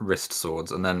wrist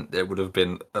swords, and then it would have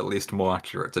been at least more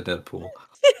accurate to Deadpool.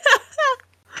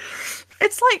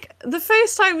 It's like the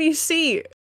first time you see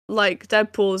like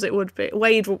Deadpool, as it would be,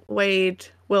 Wade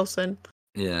Wilson.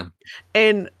 Yeah.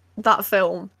 In that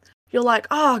film, you're like,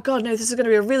 oh god, no, this is going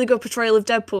to be a really good portrayal of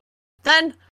Deadpool.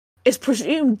 Then it's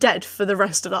presumed dead for the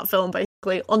rest of that film,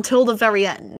 basically, until the very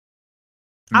end.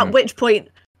 At which point,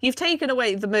 you've taken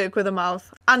away the Merc with a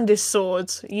mouth and his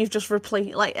swords. You've just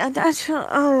replaced, like, it's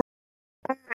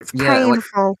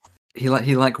painful. He was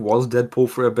Deadpool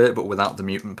for a bit, but without the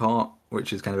mutant part,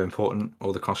 which is kind of important,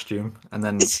 or the costume. And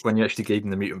then when you actually gave him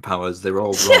the mutant powers, they were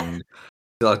all wrong.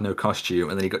 He had no costume,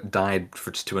 and then he died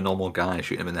to a normal guy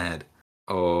shooting him in the head.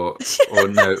 Or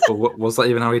no, or was that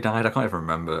even how he died? I can't even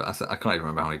remember. I can't even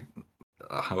remember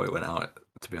how it went out,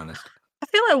 to be honest. I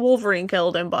feel like Wolverine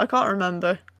killed him, but I can't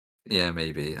remember. Yeah,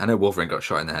 maybe. I know Wolverine got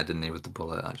shot in the head, didn't he, with the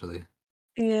bullet, actually?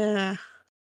 Yeah.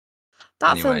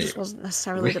 That film just wasn't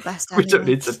necessarily the best we don't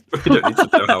need to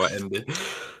know how it ended.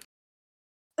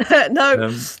 No,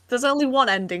 there's only one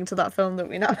ending to that film that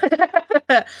we know.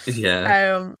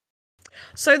 Yeah.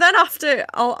 So then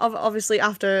obviously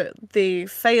after the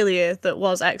failure that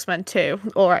was X-Men 2,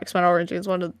 or X-Men Origins,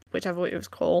 whichever it was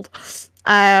called,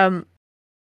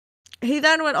 he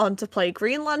then went on to play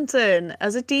Green Lantern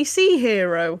as a DC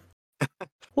hero.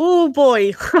 Oh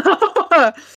boy.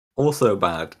 Also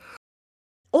bad.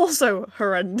 Also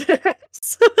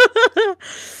horrendous.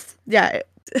 Yeah.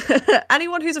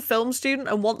 Anyone who's a film student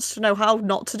and wants to know how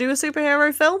not to do a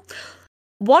superhero film,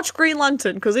 watch Green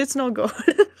Lantern, because it's not good.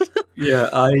 Yeah,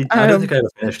 I don't think I ever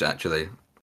finished it, actually.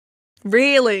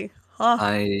 Really? Huh.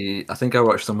 I think I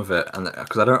watched some of it, and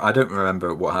because I don't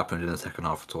remember what happened in the second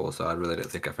half at all, so I really don't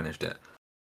think I finished it.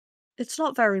 It's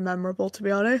not very memorable, to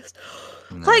be honest.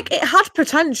 No. Like, it had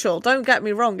potential. Don't get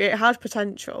me wrong, it had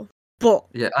potential, but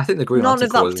yeah, I think the Green none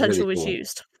Lantern of that potential really was cool.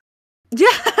 used. Yeah,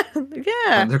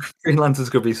 yeah. And the Green Lanterns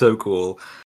could be so cool,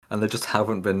 and they just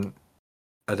haven't been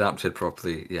adapted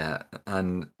properly yet.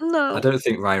 And No. I don't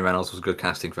think Ryan Reynolds was good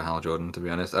casting for Hal Jordan, to be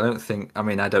honest. I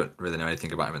don't really know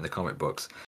anything about him in the comic books,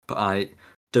 but I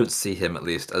don't see him, at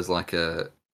least, as like a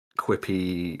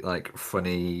quippy, like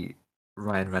funny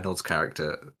Ryan Reynolds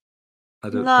character. I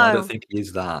don't think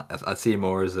he's that. I see him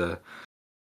more as a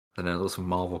some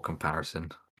Marvel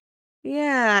comparison.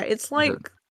 Yeah, it's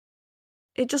like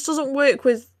it just doesn't work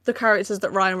with the characters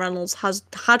that Ryan Reynolds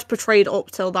had portrayed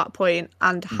up till that point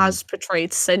and has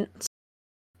portrayed since.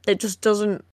 It just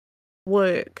doesn't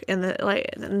work in the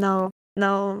no.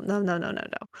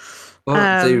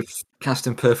 Well, they've cast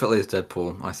him perfectly as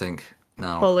Deadpool, I think.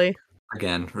 Now, fully.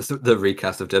 Again, the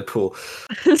recast of Deadpool.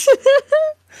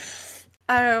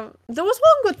 There was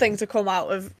one good thing to come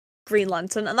out of Green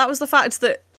Lantern, and that was the fact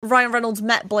that Ryan Reynolds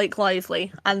met Blake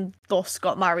Lively and thus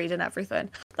got married and everything.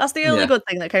 That's the only good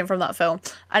thing that came from that film,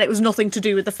 and it was nothing to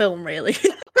do with the film, really.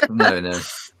 No.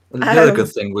 The other good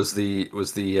thing was the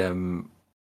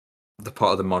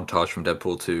part of the montage from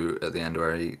Deadpool 2 at the end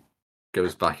where he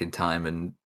goes back in time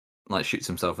and like shoots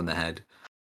himself in the head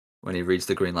when he reads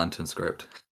the Green Lantern script,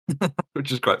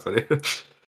 which is quite funny.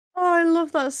 Oh, I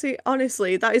love that scene.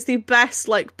 Honestly, that is the best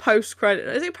like post-credit.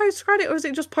 Is it post-credit or is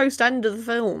it just post-end of the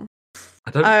film?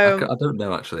 I don't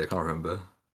know, actually. I can't remember.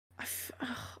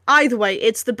 Either way,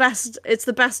 it's the best. It's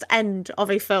the best end of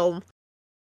a film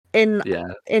in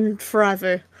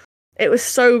forever. It was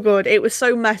so good. It was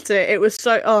so meta. It was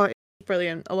so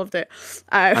brilliant. I loved it.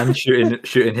 And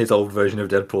shooting his old version of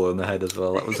Deadpool in the head as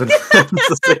well. That was a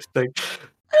fantastic thing.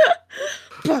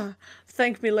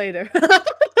 Thank me later.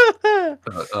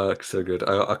 So good.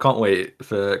 I can't wait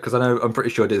because I'm pretty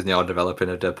sure Disney are developing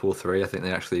a Deadpool 3. I think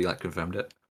they actually confirmed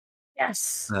it.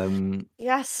 Yes. Um,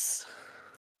 Yes.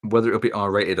 Whether it'll be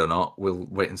R-rated or not, we'll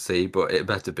wait and see. But it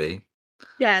better be.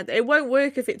 Yeah, it won't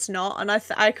work if it's not, and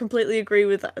I completely agree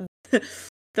with that.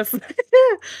 The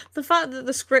the fact that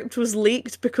the script was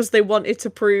leaked because they wanted to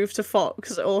prove to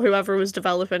Fox or whoever was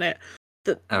developing it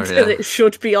that it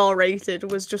should be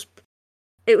R-rated was just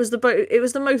it was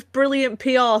the most brilliant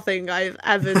PR thing I've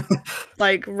ever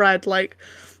read.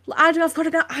 I've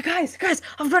got guys,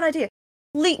 I've got an idea.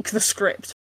 Leak the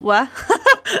script. Where?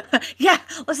 Yeah,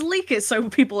 let's leak it so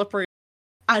people approve.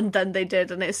 And then they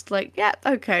did, and it's yeah,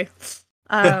 okay.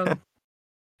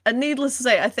 And needless to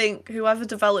say, I think whoever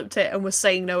developed it and was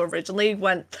saying no originally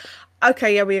went,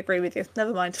 okay, yeah, we agree with you.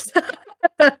 Never mind.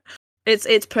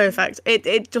 It's perfect.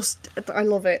 It just I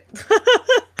love it.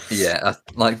 Yeah,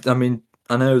 I mean,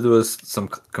 I know there was some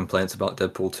complaints about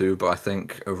Deadpool 2, but I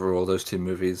think overall those two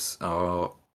movies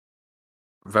are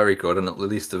very good, and at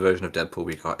least the version of Deadpool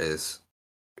we got is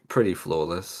pretty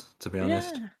flawless, to be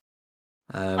honest.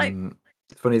 Yeah.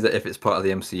 It's funny that if it's part of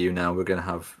the MCU now, we're going to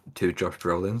have 2 Josh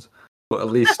Brolins. But at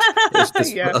least I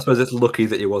suppose it's lucky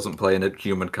that he wasn't playing a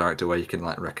human character where you can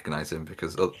recognize him,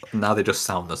 because now they just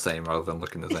sound the same rather than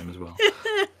looking the same as well.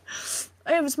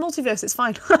 It was multiverse. It's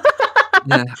fine.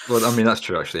 Yeah, well, I mean that's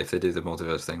true actually. If they do the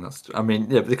multiverse thing, but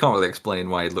they can't really explain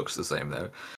why he looks the same though.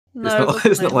 No,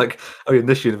 it's not like in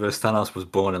this universe Thanos was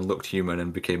born and looked human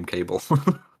and became Cable.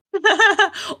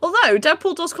 Although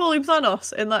Deadpool does call him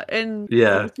Thanos in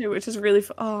Marvel 2, which is really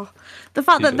the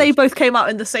fact that they both came out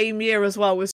in the same year as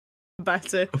well was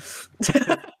better.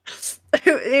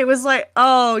 It was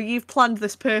oh, you've planned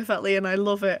this perfectly, and I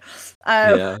love it.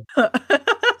 Yeah.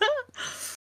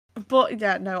 But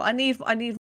yeah, no, I need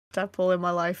Deadpool in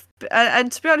my life,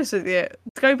 and to be honest with you,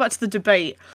 going back to the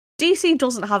debate, DC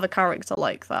doesn't have a character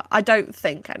like that. I don't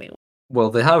think anyway. Well,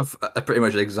 they have a pretty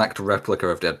much exact replica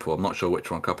of Deadpool. I'm not sure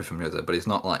which one copied from the other, but he's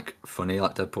not funny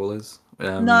like Deadpool is.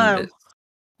 No.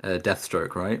 It's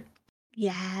Deathstroke, right?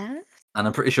 Yeah. And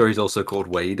I'm pretty sure he's also called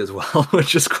Wade as well,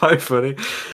 which is quite funny.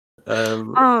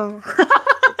 Or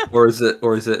is it?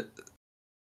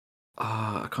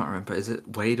 I can't remember. Is it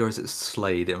Wade or is it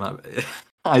Slade? It might be.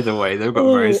 Either way, they've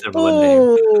got very similar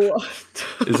names.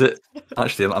 Is it?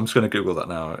 Actually, I'm just going to Google that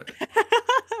now.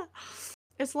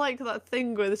 It's like that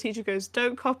thing where the teacher goes,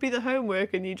 "Don't copy the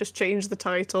homework," and you just change the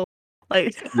title.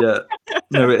 Yeah.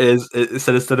 No, it is. It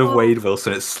said instead of Wade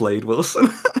Wilson, it's Slade Wilson.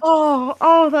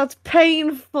 Oh, that's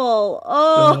painful.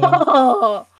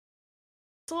 Oh.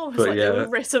 It's almost they were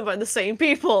written by the same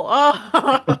people.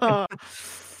 Oh,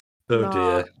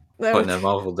 dear. But no,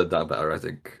 Marvel did that better, I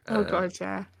think. Oh god,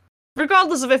 yeah.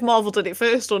 Regardless of if Marvel did it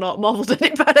first or not, Marvel did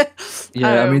it better.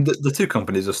 Yeah, I mean the two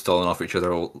companies have stolen off each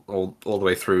other all the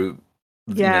way through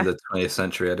the 20th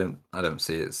century. I don't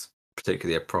see it's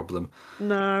particularly a problem.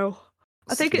 No.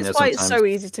 I think it's why it's so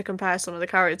easy to compare some of the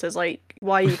characters,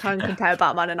 why you can compare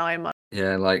Batman and Iron Man.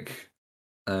 Yeah,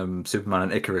 Superman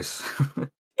and Icarus. Oh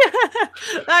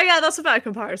yeah, that's a better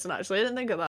comparison actually. I didn't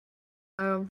think of that.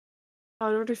 I'd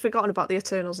already forgotten about the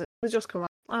Eternals. It was just come out.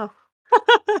 Oh.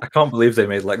 I can't believe they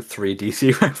made 3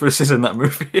 DC references in that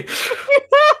movie.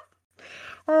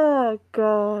 Oh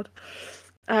god.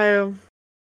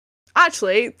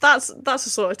 Actually, that's a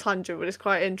sort of tangent, but it's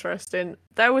quite interesting.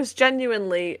 There was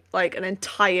genuinely an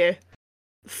entire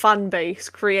fan base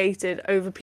created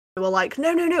over people who were like,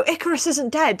 no, Icarus isn't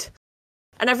dead.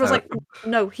 And everyone's like,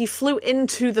 no, he flew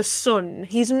into the sun.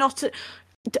 He's not.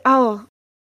 Oh,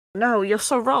 no, you're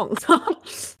so wrong.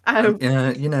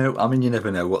 Yeah, you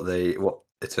never know what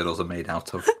Eternals are made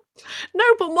out of. No,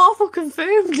 but Marvel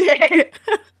confirmed it.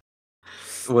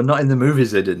 Well, not in the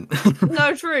movies, they didn't.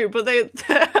 No, true, but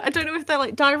I don't know if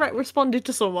they direct responded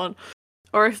to someone,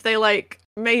 or if they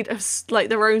made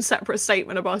their own separate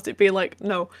statement about it, being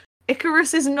no,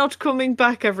 Icarus is not coming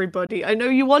back, everybody. I know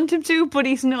you want him to, but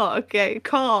he's not. Okay,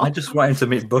 calm. I just want him to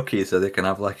meet Bucky so they can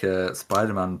have a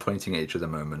Spider-Man pointing at each other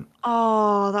moment.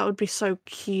 Oh, that would be so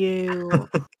cute.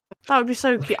 That would be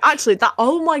so cute. Actually,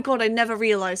 oh my god, I never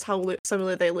realised how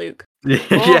similar they look.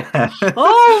 Yeah.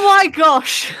 Oh my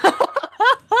gosh.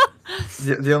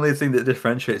 The only thing that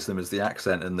differentiates them is the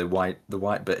accent and the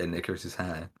white bit in Icarus's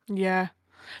hair. Yeah.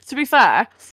 To be fair,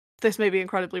 this may be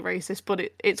incredibly racist, but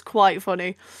it's quite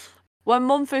funny. When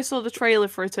Mum first saw the trailer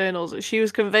for Eternals, she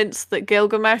was convinced that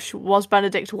Gilgamesh was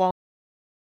Benedict Wong.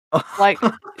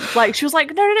 She was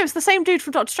like, no, it's the same dude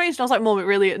from Doctor Strange. And I was like, Mum,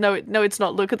 no, it's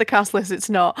not. Look at the cast list, it's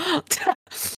not.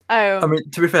 I mean,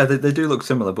 to be fair, they do look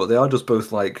similar, but they are just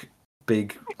both like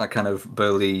big, like kind of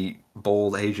burly,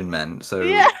 bald Asian men. So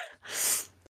yeah.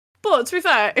 But to be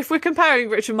fair, if we're comparing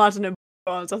Richard Madden and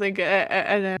Barnes, I think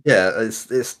yeah, it's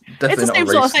it's definitely the not a same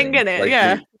race sort of thing, thing. isn't it? Like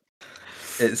Yeah.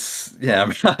 it's yeah. I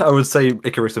mean, I would say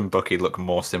Icarus and Bucky look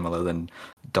more similar than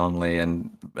Donnelly and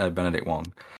Benedict Wong.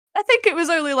 I think it was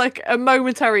only like a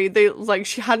momentary.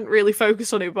 She hadn't really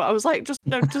focused on it, but I was like, just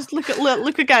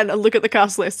look again and look at the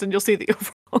cast list, and you'll see that you're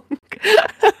wrong.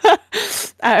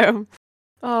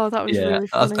 Oh, that was Yeah, really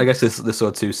I funny. guess this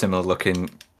saw two similar looking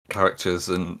characters,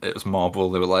 and it was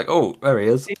Marvel. They were like, "Oh, there he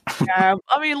is." Yeah,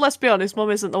 I mean, let's be honest, Mum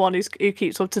isn't the one who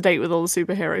keeps up to date with all the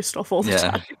superhero stuff all the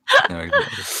Yeah, time. no,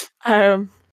 exactly.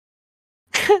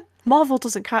 Marvel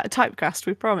doesn't typecast,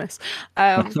 we promise.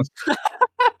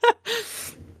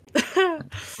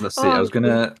 Let's see. I Oh, was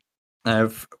gonna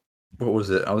have what was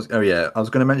it? I was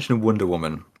gonna mention Wonder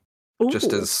Woman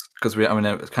just ooh. as because I mean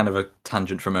it's kind of a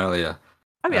tangent from earlier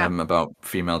Oh yeah, about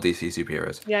female DC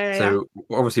superheroes. yeah. So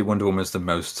obviously Wonder Woman is the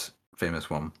most famous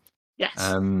one. Yes.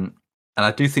 And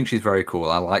I do think she's very cool.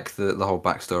 I like the whole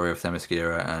backstory of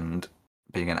Themyscira and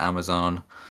being an Amazon.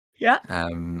 Yeah.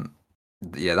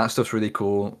 Yeah, that stuff's really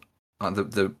cool. Like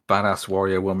the badass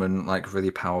warrior woman, like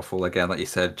really powerful. Again, like you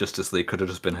said, Justice League could have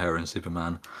just been her and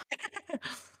Superman.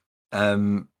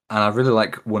 And I really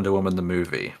like Wonder Woman the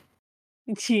movie.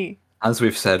 As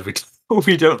we've said, we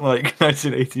don't like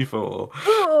 1984.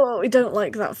 Oh, we don't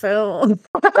like that film.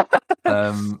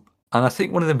 And I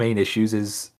think one of the main issues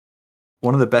is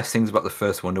one of the best things about the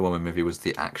first Wonder Woman movie was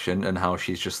the action and how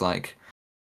she's just like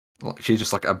a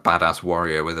badass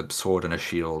warrior with a sword and a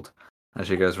shield, and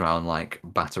she goes around like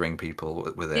battering people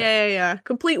with it. Yeah.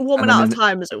 Complete woman out of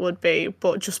time as it would be,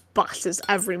 but just batters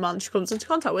every man she comes into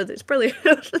contact with. It's brilliant.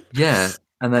 Yeah.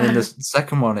 And then in the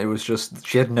second one, it was just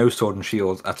she had no sword and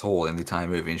shield at all in the entire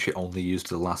movie, and she only used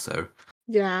the lasso.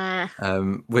 Yeah.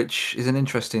 Which is an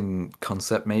interesting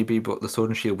concept, maybe, but the sword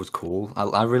and shield was cool.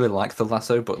 I really like the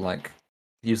lasso, but like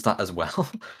use that as well.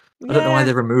 I don't know why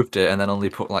they removed it and then only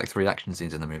put like 3 action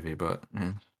scenes in the movie, but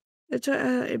yeah.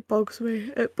 It bugs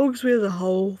me. It bugs me as a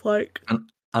whole. Like,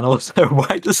 and also,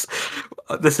 why does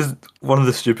this is one of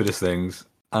the stupidest things,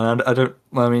 and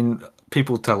I mean,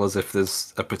 people tell us if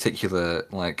there's a particular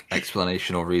like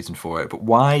explanation or reason for it, but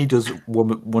why does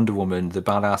Wonder Woman, the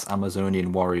badass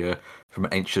Amazonian warrior from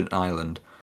an ancient island,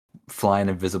 fly an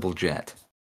invisible jet?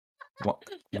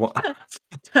 What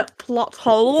plot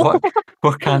hole.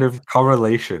 what kind of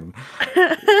correlation?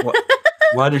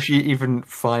 Why does she even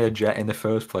fly a jet in the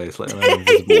first place, let alone an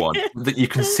invisible one that you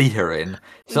can see her in?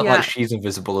 It's not like she's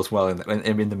invisible as well in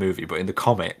the movie, but in the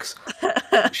comics,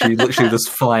 she literally just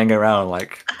flying around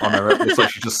like on her. It's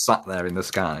like she just sat there in the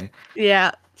sky.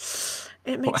 Yeah,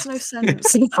 it makes no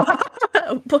sense.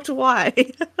 But why?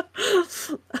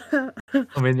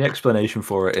 I mean, the explanation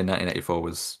for it in 1984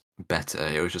 was better.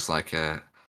 It was just like an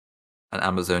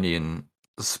Amazonian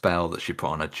spell that she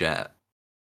put on a jet.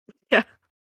 Yeah.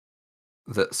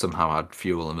 That somehow had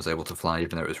fuel and was able to fly,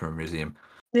 even though it was from a museum.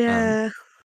 Yeah.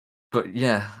 But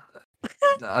yeah,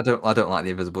 I don't like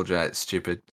the invisible jet. It's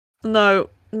stupid. No,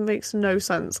 it makes no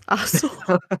sense at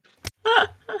all.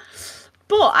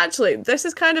 But actually, this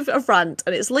is kind of a rant,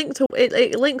 and it's linked to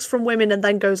it links from women and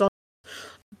then goes on.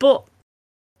 But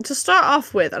to start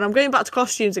off with, and I'm going back to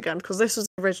costumes again because this was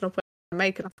the original point I'm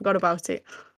making. I forgot about it.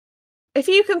 If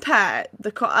you compare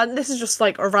and this is just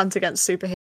like a rant against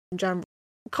superheroes in general,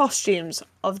 costumes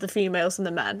of the females and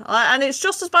the men, and it's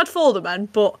just as bad for the men,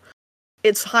 but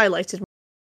it's highlighted more,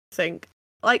 I think.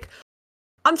 Like,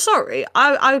 I'm sorry,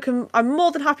 I'm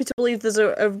more than happy to believe there's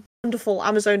a wonderful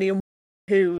Amazonian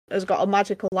who has got a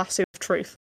magical lasso of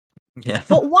truth. Yeah.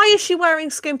 But why is she wearing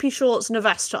skimpy shorts and a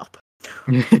vest top?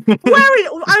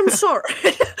 I'm sorry.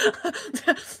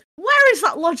 Where is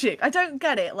that logic? I don't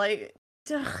get it. Like,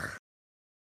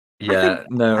 yeah,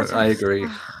 I agree.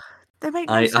 They make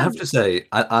no sense. I have to say,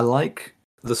 I like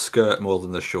the skirt more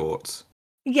than the shorts.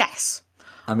 Yes.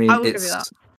 I mean, I will give you that.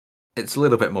 It's a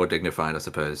little bit more dignified, I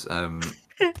suppose,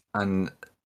 and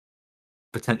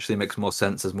potentially makes more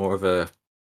sense as more of a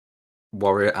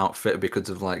warrior outfit because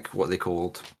of like what they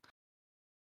called,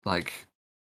 like,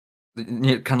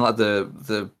 kind of like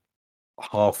the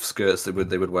half skirts they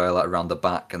would wear like around the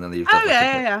back, and then they've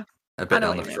yeah. a bit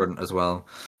down the front as well.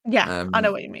 Yeah, I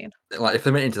know what you mean. Like if they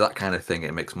went into that kind of thing,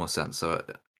 it makes more sense. So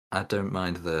I don't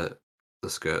mind the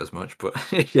skirt as much, but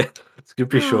yeah,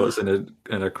 skimpy shorts in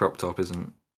a crop top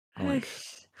isn't like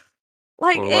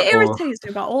it irritates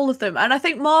me about all of them, and I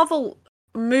think Marvel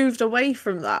moved away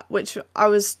from that, which I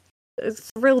was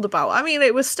thrilled about. I mean,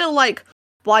 it was still like,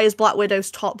 why is Black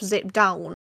Widow's top zipped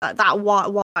down? That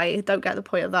why I don't get the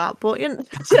point of that, but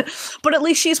but at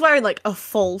least she's wearing like a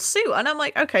full suit, and I'm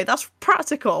like, okay, that's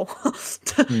practical.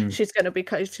 She's gonna be,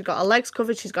 she's got her legs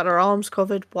covered, she's got her arms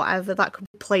covered, whatever. That could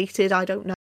be plated, I don't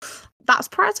know. That's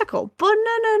practical, but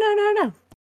no.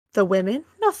 The women,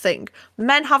 nothing.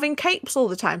 Men having capes all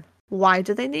the time. Why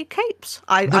do they need capes?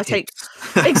 I take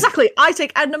exactly. I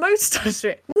take Edna Mode's to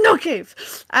it. No cape.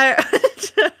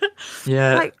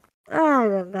 Yeah. Like, I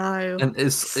don't know. And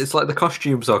it's like the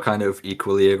costumes are kind of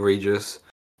equally egregious,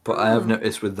 but I have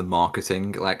noticed with the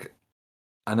marketing, like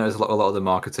I noticed a lot of the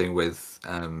marketing with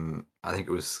I think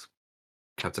it was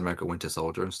Captain America Winter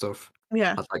Soldier and stuff.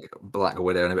 Yeah. Had like Black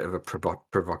Widow and a bit of a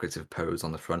provocative pose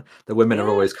on the front. The women are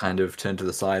always kind of turned to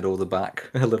the side or the back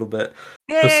a little bit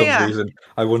for some reason.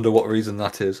 I wonder what reason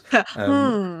that is.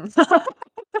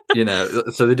 You know,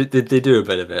 so they do a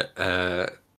bit of it, and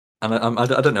I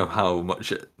don't know how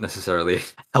much it necessarily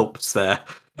helps their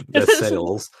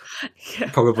sales.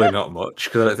 Probably not much,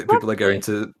 because I don't think people are going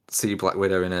to see Black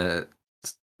Widow in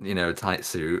a tight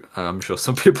suit. I'm sure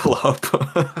some people are.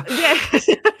 Yeah,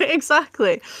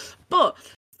 exactly. But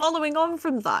following on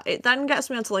from that, it then gets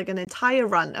me onto like an entire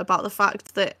rant about the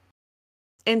fact that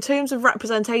in terms of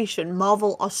representation,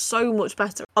 Marvel are so much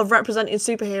better of representing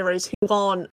superheroes who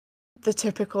aren't the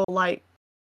typical like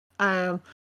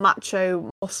macho,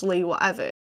 muscly, whatever.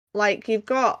 Like you've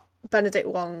got Benedict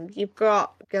Wong, you've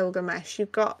got Gilgamesh,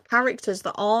 you've got characters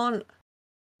that aren't,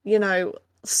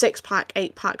 6-pack,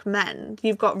 8-pack men.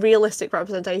 You've got realistic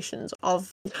representations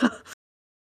of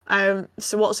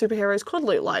so what superheroes could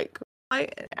look like.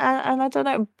 And I don't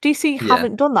know, DC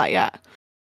haven't done that yet.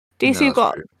 DC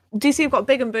have got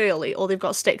big and burly, or they've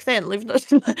got stick thin.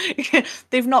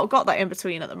 They've not got that in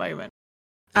between at the moment.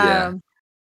 Yeah,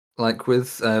 like with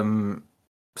some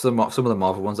of the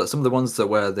Marvel ones, like some of the ones that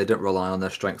where they don't rely on their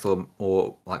strength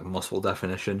or like muscle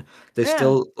definition, they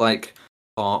still like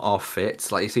are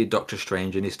fit. Like you see Doctor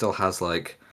Strange, and he still has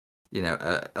like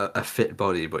a fit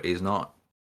body, but he's not.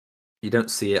 You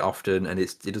don't see it often, and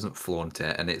he doesn't flaunt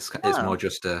it, and it's more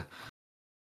just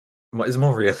it's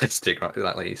more realistic, right?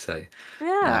 Like you say.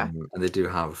 Yeah. And they do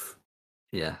have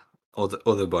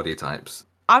other body types.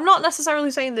 I'm not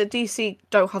necessarily saying that DC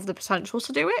don't have the potential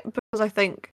to do it, because I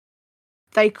think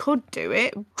they could do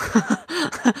it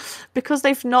because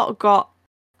they've not got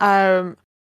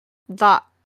that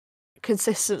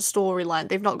consistent storyline.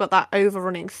 They've not got that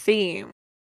overrunning theme.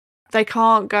 They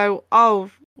can't go,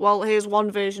 oh, well, here's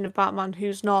one version of Batman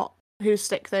who's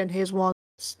stick thin, here's one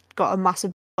who's got a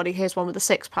massive body, here's one with a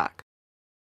 6-pack.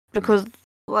 Because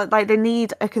like they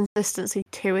need a consistency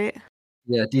to it.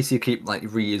 Yeah, DC keep like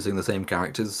reusing the same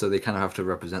characters, so they kind of have to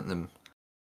represent them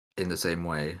in the same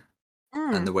way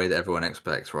and the way that everyone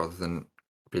expects, rather than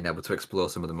being able to explore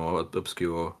some of the more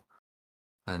obscure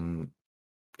and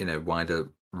wider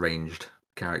ranged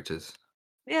characters.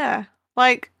 Yeah,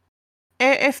 like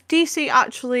if DC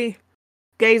actually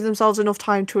gave themselves enough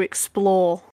time to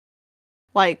explore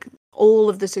like all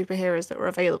of the superheroes that were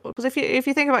available, because if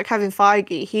you think about Kevin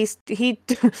Feige, his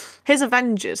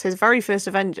Avengers, his very first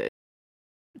Avengers,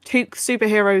 took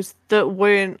superheroes that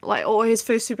weren't like, or his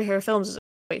first superhero films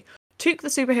took the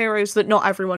superheroes that not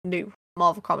everyone knew.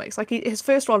 Marvel Comics, like his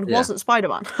first one wasn't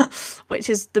Spider-Man, which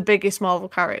is the biggest Marvel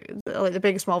character, like the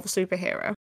biggest Marvel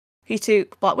superhero. He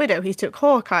took Black Widow, he took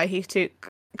Hawkeye, he took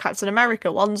Captain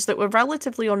America, ones that were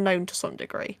relatively unknown to some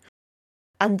degree,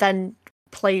 and then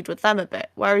played with them a bit.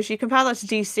 Whereas you compare that to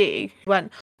DC,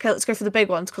 went, okay, let's go for the big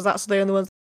ones because that's the only ones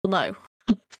people know.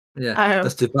 Yeah,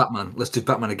 let's do Batman. Let's do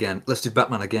Batman again. Let's do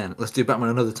Batman again. Let's do Batman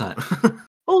another time.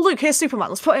 Oh, look, here's Superman.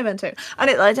 Let's put him into it.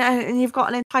 And you've got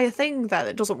an entire thing there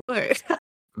that doesn't work.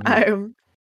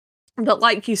 But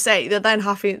like you say, they're then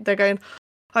happy. They're going,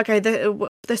 okay,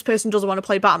 this person doesn't want to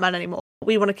play Batman anymore.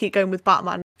 We want to keep going with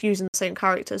Batman using the same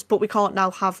characters, but we can't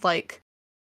now have like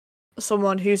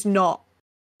someone who's not,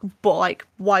 but like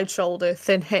wide shoulder,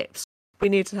 thin hips. We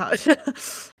need to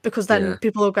have because then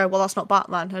people will go, well, that's not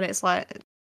Batman, and it's like,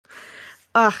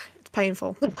 it's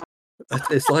painful.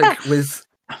 It's like with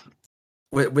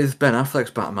Ben Affleck's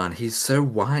Batman, he's so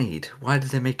wide. Why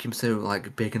did they make him so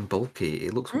like big and bulky?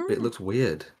 It looks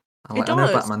weird. I know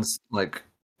Batman's like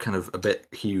kind of a bit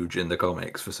huge in the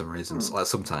comics for some reasons, like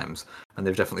sometimes, and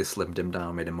they've definitely slimmed him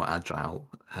down, made him more agile.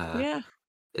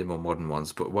 In more modern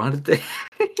ones, but why did they?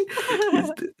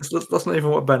 That's not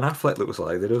even what Ben Affleck looks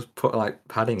like. They just put like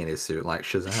padding in his suit, like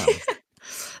Shazam.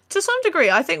 To some degree,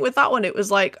 I think with that one, it was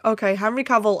like, okay, Henry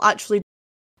Cavill actually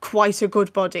quite a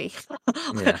good body,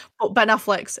 but Ben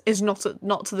Affleck's is not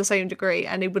to the same degree,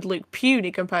 and it would look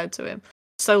puny compared to him.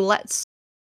 So let's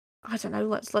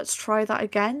try that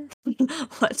again.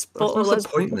 That's the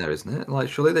point there, isn't it? Like,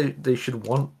 surely they should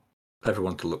want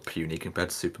everyone to look puny compared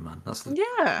to Superman. That's the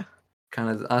Yeah. kind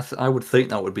of I would think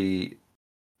that would be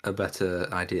a better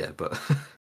idea, but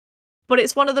But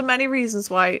it's one of the many reasons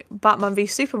why Batman v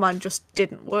Superman just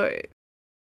didn't work.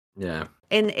 yeah,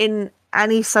 In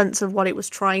any sense of what it was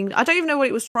trying. I don't even know what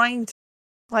it was trying to,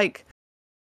 like,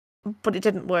 but it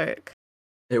didn't work.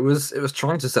 it was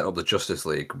trying to set up the Justice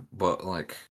League, but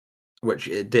like, which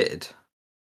it did,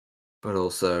 but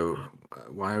also,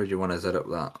 why would you want to set up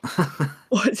that?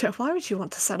 Why would you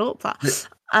want to set up that?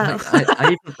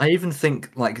 Like, I even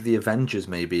think like the Avengers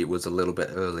maybe was a little bit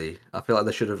early. I feel like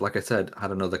they should have, like I said,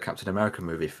 had another Captain America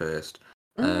movie first,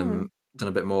 Mm, done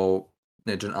a bit more,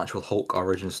 done an actual Hulk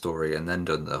origin story, and then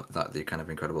done the kind of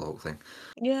Incredible Hulk thing.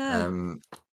 yeah,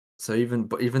 So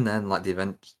even then, like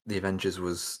the Avengers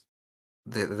was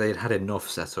they'd had enough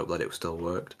set up that it still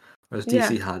worked. Whereas yeah,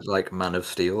 DC had like Man of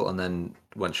Steel and then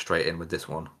went straight in with this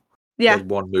one. There yeah. was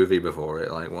one movie before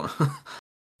it, like what?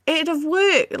 It'd have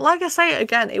worked. Like I say it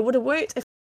again, it would have worked if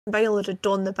Bale had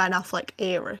done the Ben Affleck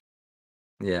era.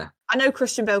 Yeah, I know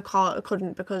Christian Bale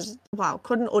couldn't because, well,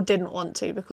 couldn't or didn't want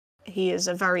to because he is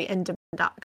a very independent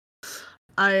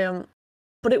actor.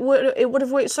 But it would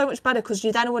have worked so much better because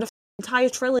you then would have an entire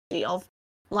trilogy of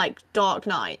like Dark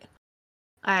Knight,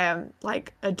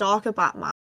 like a darker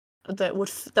Batman that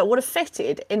would have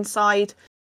fitted inside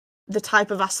the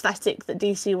type of aesthetic that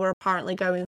DC were apparently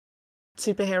going.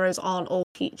 Superheroes aren't all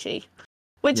peachy,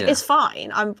 which yeah. is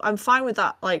fine. I'm fine with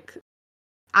that like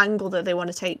angle that they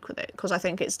want to take with it because I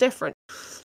think it's different.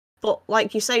 But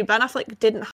like you say, Ben Affleck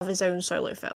didn't have his own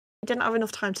solo film. He didn't have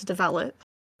enough time to develop,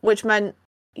 which meant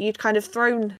you'd kind of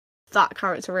thrown that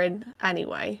character in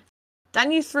anyway.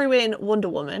 Then you threw in Wonder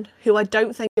Woman, who I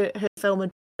don't think her film had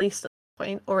been released at that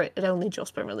point, or it had only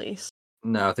just been released.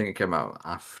 No, I think it came out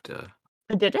after.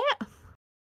 Did it?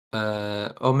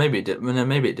 Or maybe it did. No,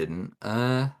 maybe it didn't.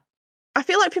 I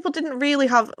feel like people didn't really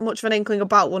have much of an inkling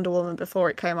about Wonder Woman before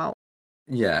it came out.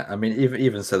 Yeah. I mean,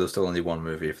 even so, there's still only one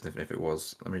movie. If it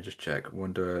was, let me just check.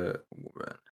 Wonder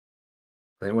Woman.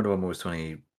 I think Wonder Woman was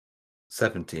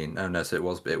 2017. Oh no, so it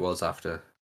was after.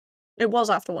 It was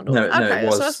after Wonder Woman. No, it Okay,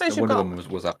 so I was suppose you've Wonder got. Woman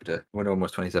was after. Wonder Woman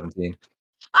was 2017.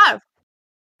 Oh,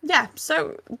 yeah.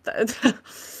 So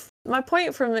my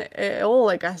point from it all,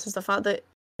 I guess, is the fact that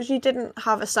you didn't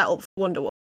have a setup for Wonder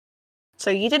Woman,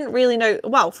 so you didn't really know.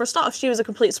 Well, for a start, she was a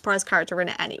complete surprise character in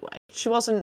it anyway. She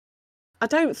wasn't. I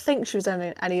don't think she was in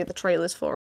any of the trailers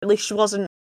for it. At least she wasn't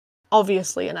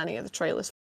obviously in any of the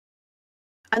trailers.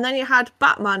 And then you had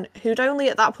Batman, who'd only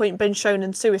at that point been shown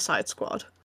in Suicide Squad.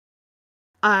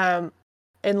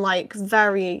 In like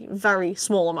very, very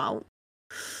small amount.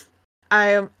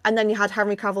 And then you had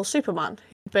Henry Cavill Superman,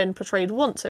 who'd been portrayed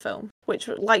once in film, which,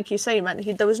 like you say, meant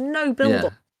there was no build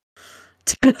up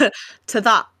to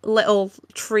that little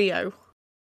trio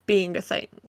being a thing,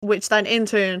 which then in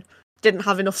turn didn't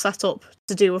have enough setup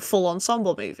to do a full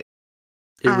ensemble movie.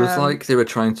 It was like they were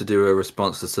trying to do a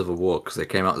response to Civil War because they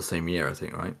came out the same year, I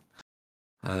think, right?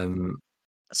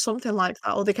 Something like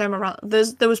that, or they came around.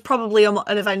 There was probably an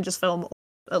Avengers film,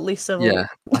 at least Civil. Yeah,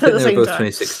 I at think the they were same both time.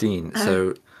 2016.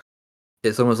 So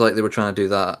it's almost like they were trying to do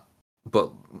that,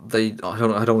 but they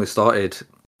had only started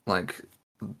like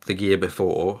the year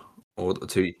before or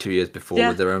 2 years before Yeah.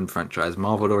 with their own franchise.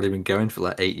 Marvel had already been going for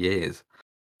like 8 years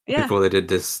Yeah. before they did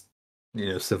this,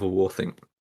 Civil War thing.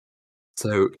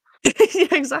 So Yeah,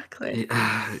 exactly.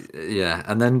 yeah,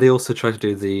 and then they also tried to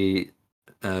do the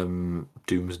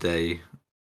Doomsday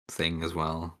thing as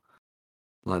well,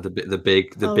 like the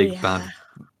Oh big yeah. bad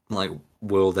like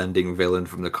world-ending villain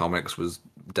from the comics was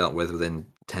dealt with within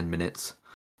 10 minutes.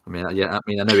 I mean, yeah,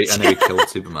 I know he killed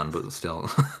Superman, but still.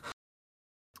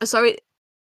 So or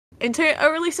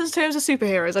at least in terms of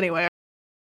superheroes, anyway,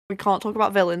 we can't talk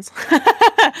about villains.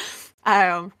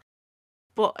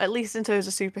 But at least in terms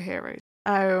of superheroes,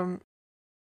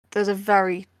 there's a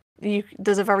very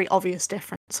obvious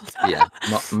difference. Yeah,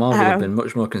 Marvel have been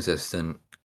much more consistent,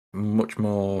 much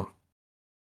more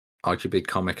arguably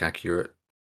comic accurate,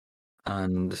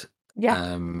 and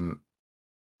Yeah.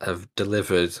 have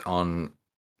delivered on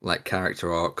like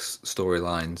character arcs,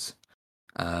 storylines,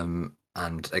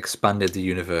 and expanded the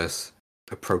universe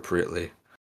appropriately.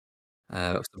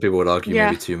 Some people would argue Yeah.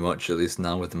 maybe too much, at least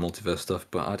now with the multiverse stuff,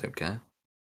 but I don't care.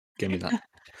 Give me that.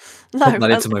 No, Pump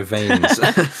that into my veins.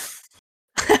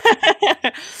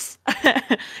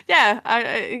 Yeah,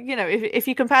 if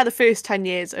you compare the first 10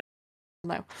 years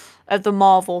of the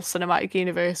Marvel Cinematic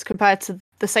Universe compared to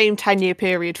the same 10-year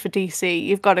period for DC,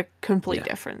 you've got a complete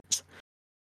difference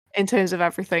in terms of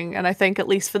everything. And I think at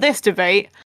least for this debate,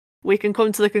 we can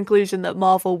come to the conclusion that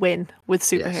Marvel win with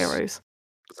superheroes.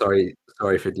 Sorry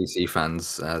for DC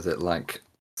fans that like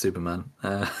Superman.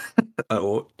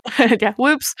 Oh, Yeah,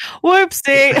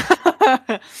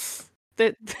 whoopsie.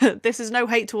 This is no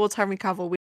hate towards Henry Cavill.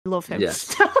 We love him.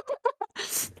 yes.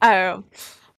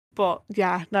 But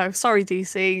yeah, no, sorry,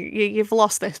 DC, you've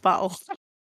lost this battle.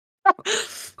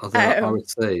 Although I would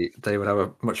say they would have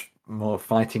a much more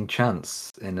fighting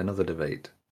chance in another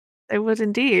debate. They would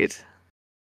indeed.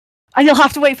 And you'll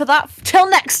have to wait for that till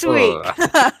next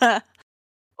week.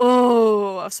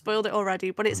 Oh, I've spoiled it already,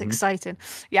 but it's exciting.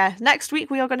 Yeah, next week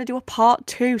we are going to do a part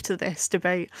 2 to this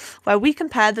debate where we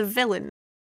compare the villain.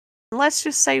 Let's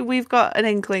just say we've got an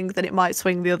inkling that it might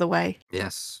swing the other way.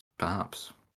 Yes,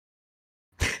 perhaps.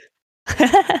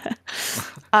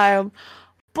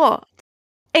 But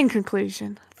in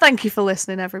conclusion, thank you for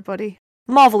listening, everybody.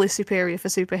 Marvel is superior for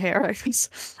superheroes.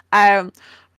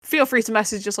 Feel free to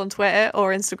message us on Twitter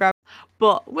or Instagram,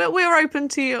 but we're open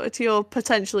to your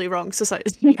potentially wrong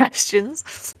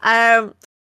suggestions. And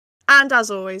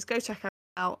as always, go check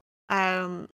out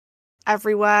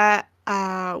everywhere.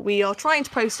 We are trying to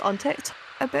post on TikTok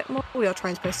a bit more. We are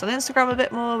trying to post on Instagram a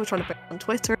bit more. We're trying to post on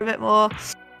Twitter a bit more.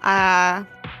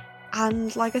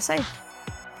 And like I say,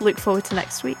 look forward to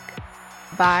next week.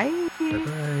 Bye.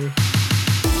 Bye-bye.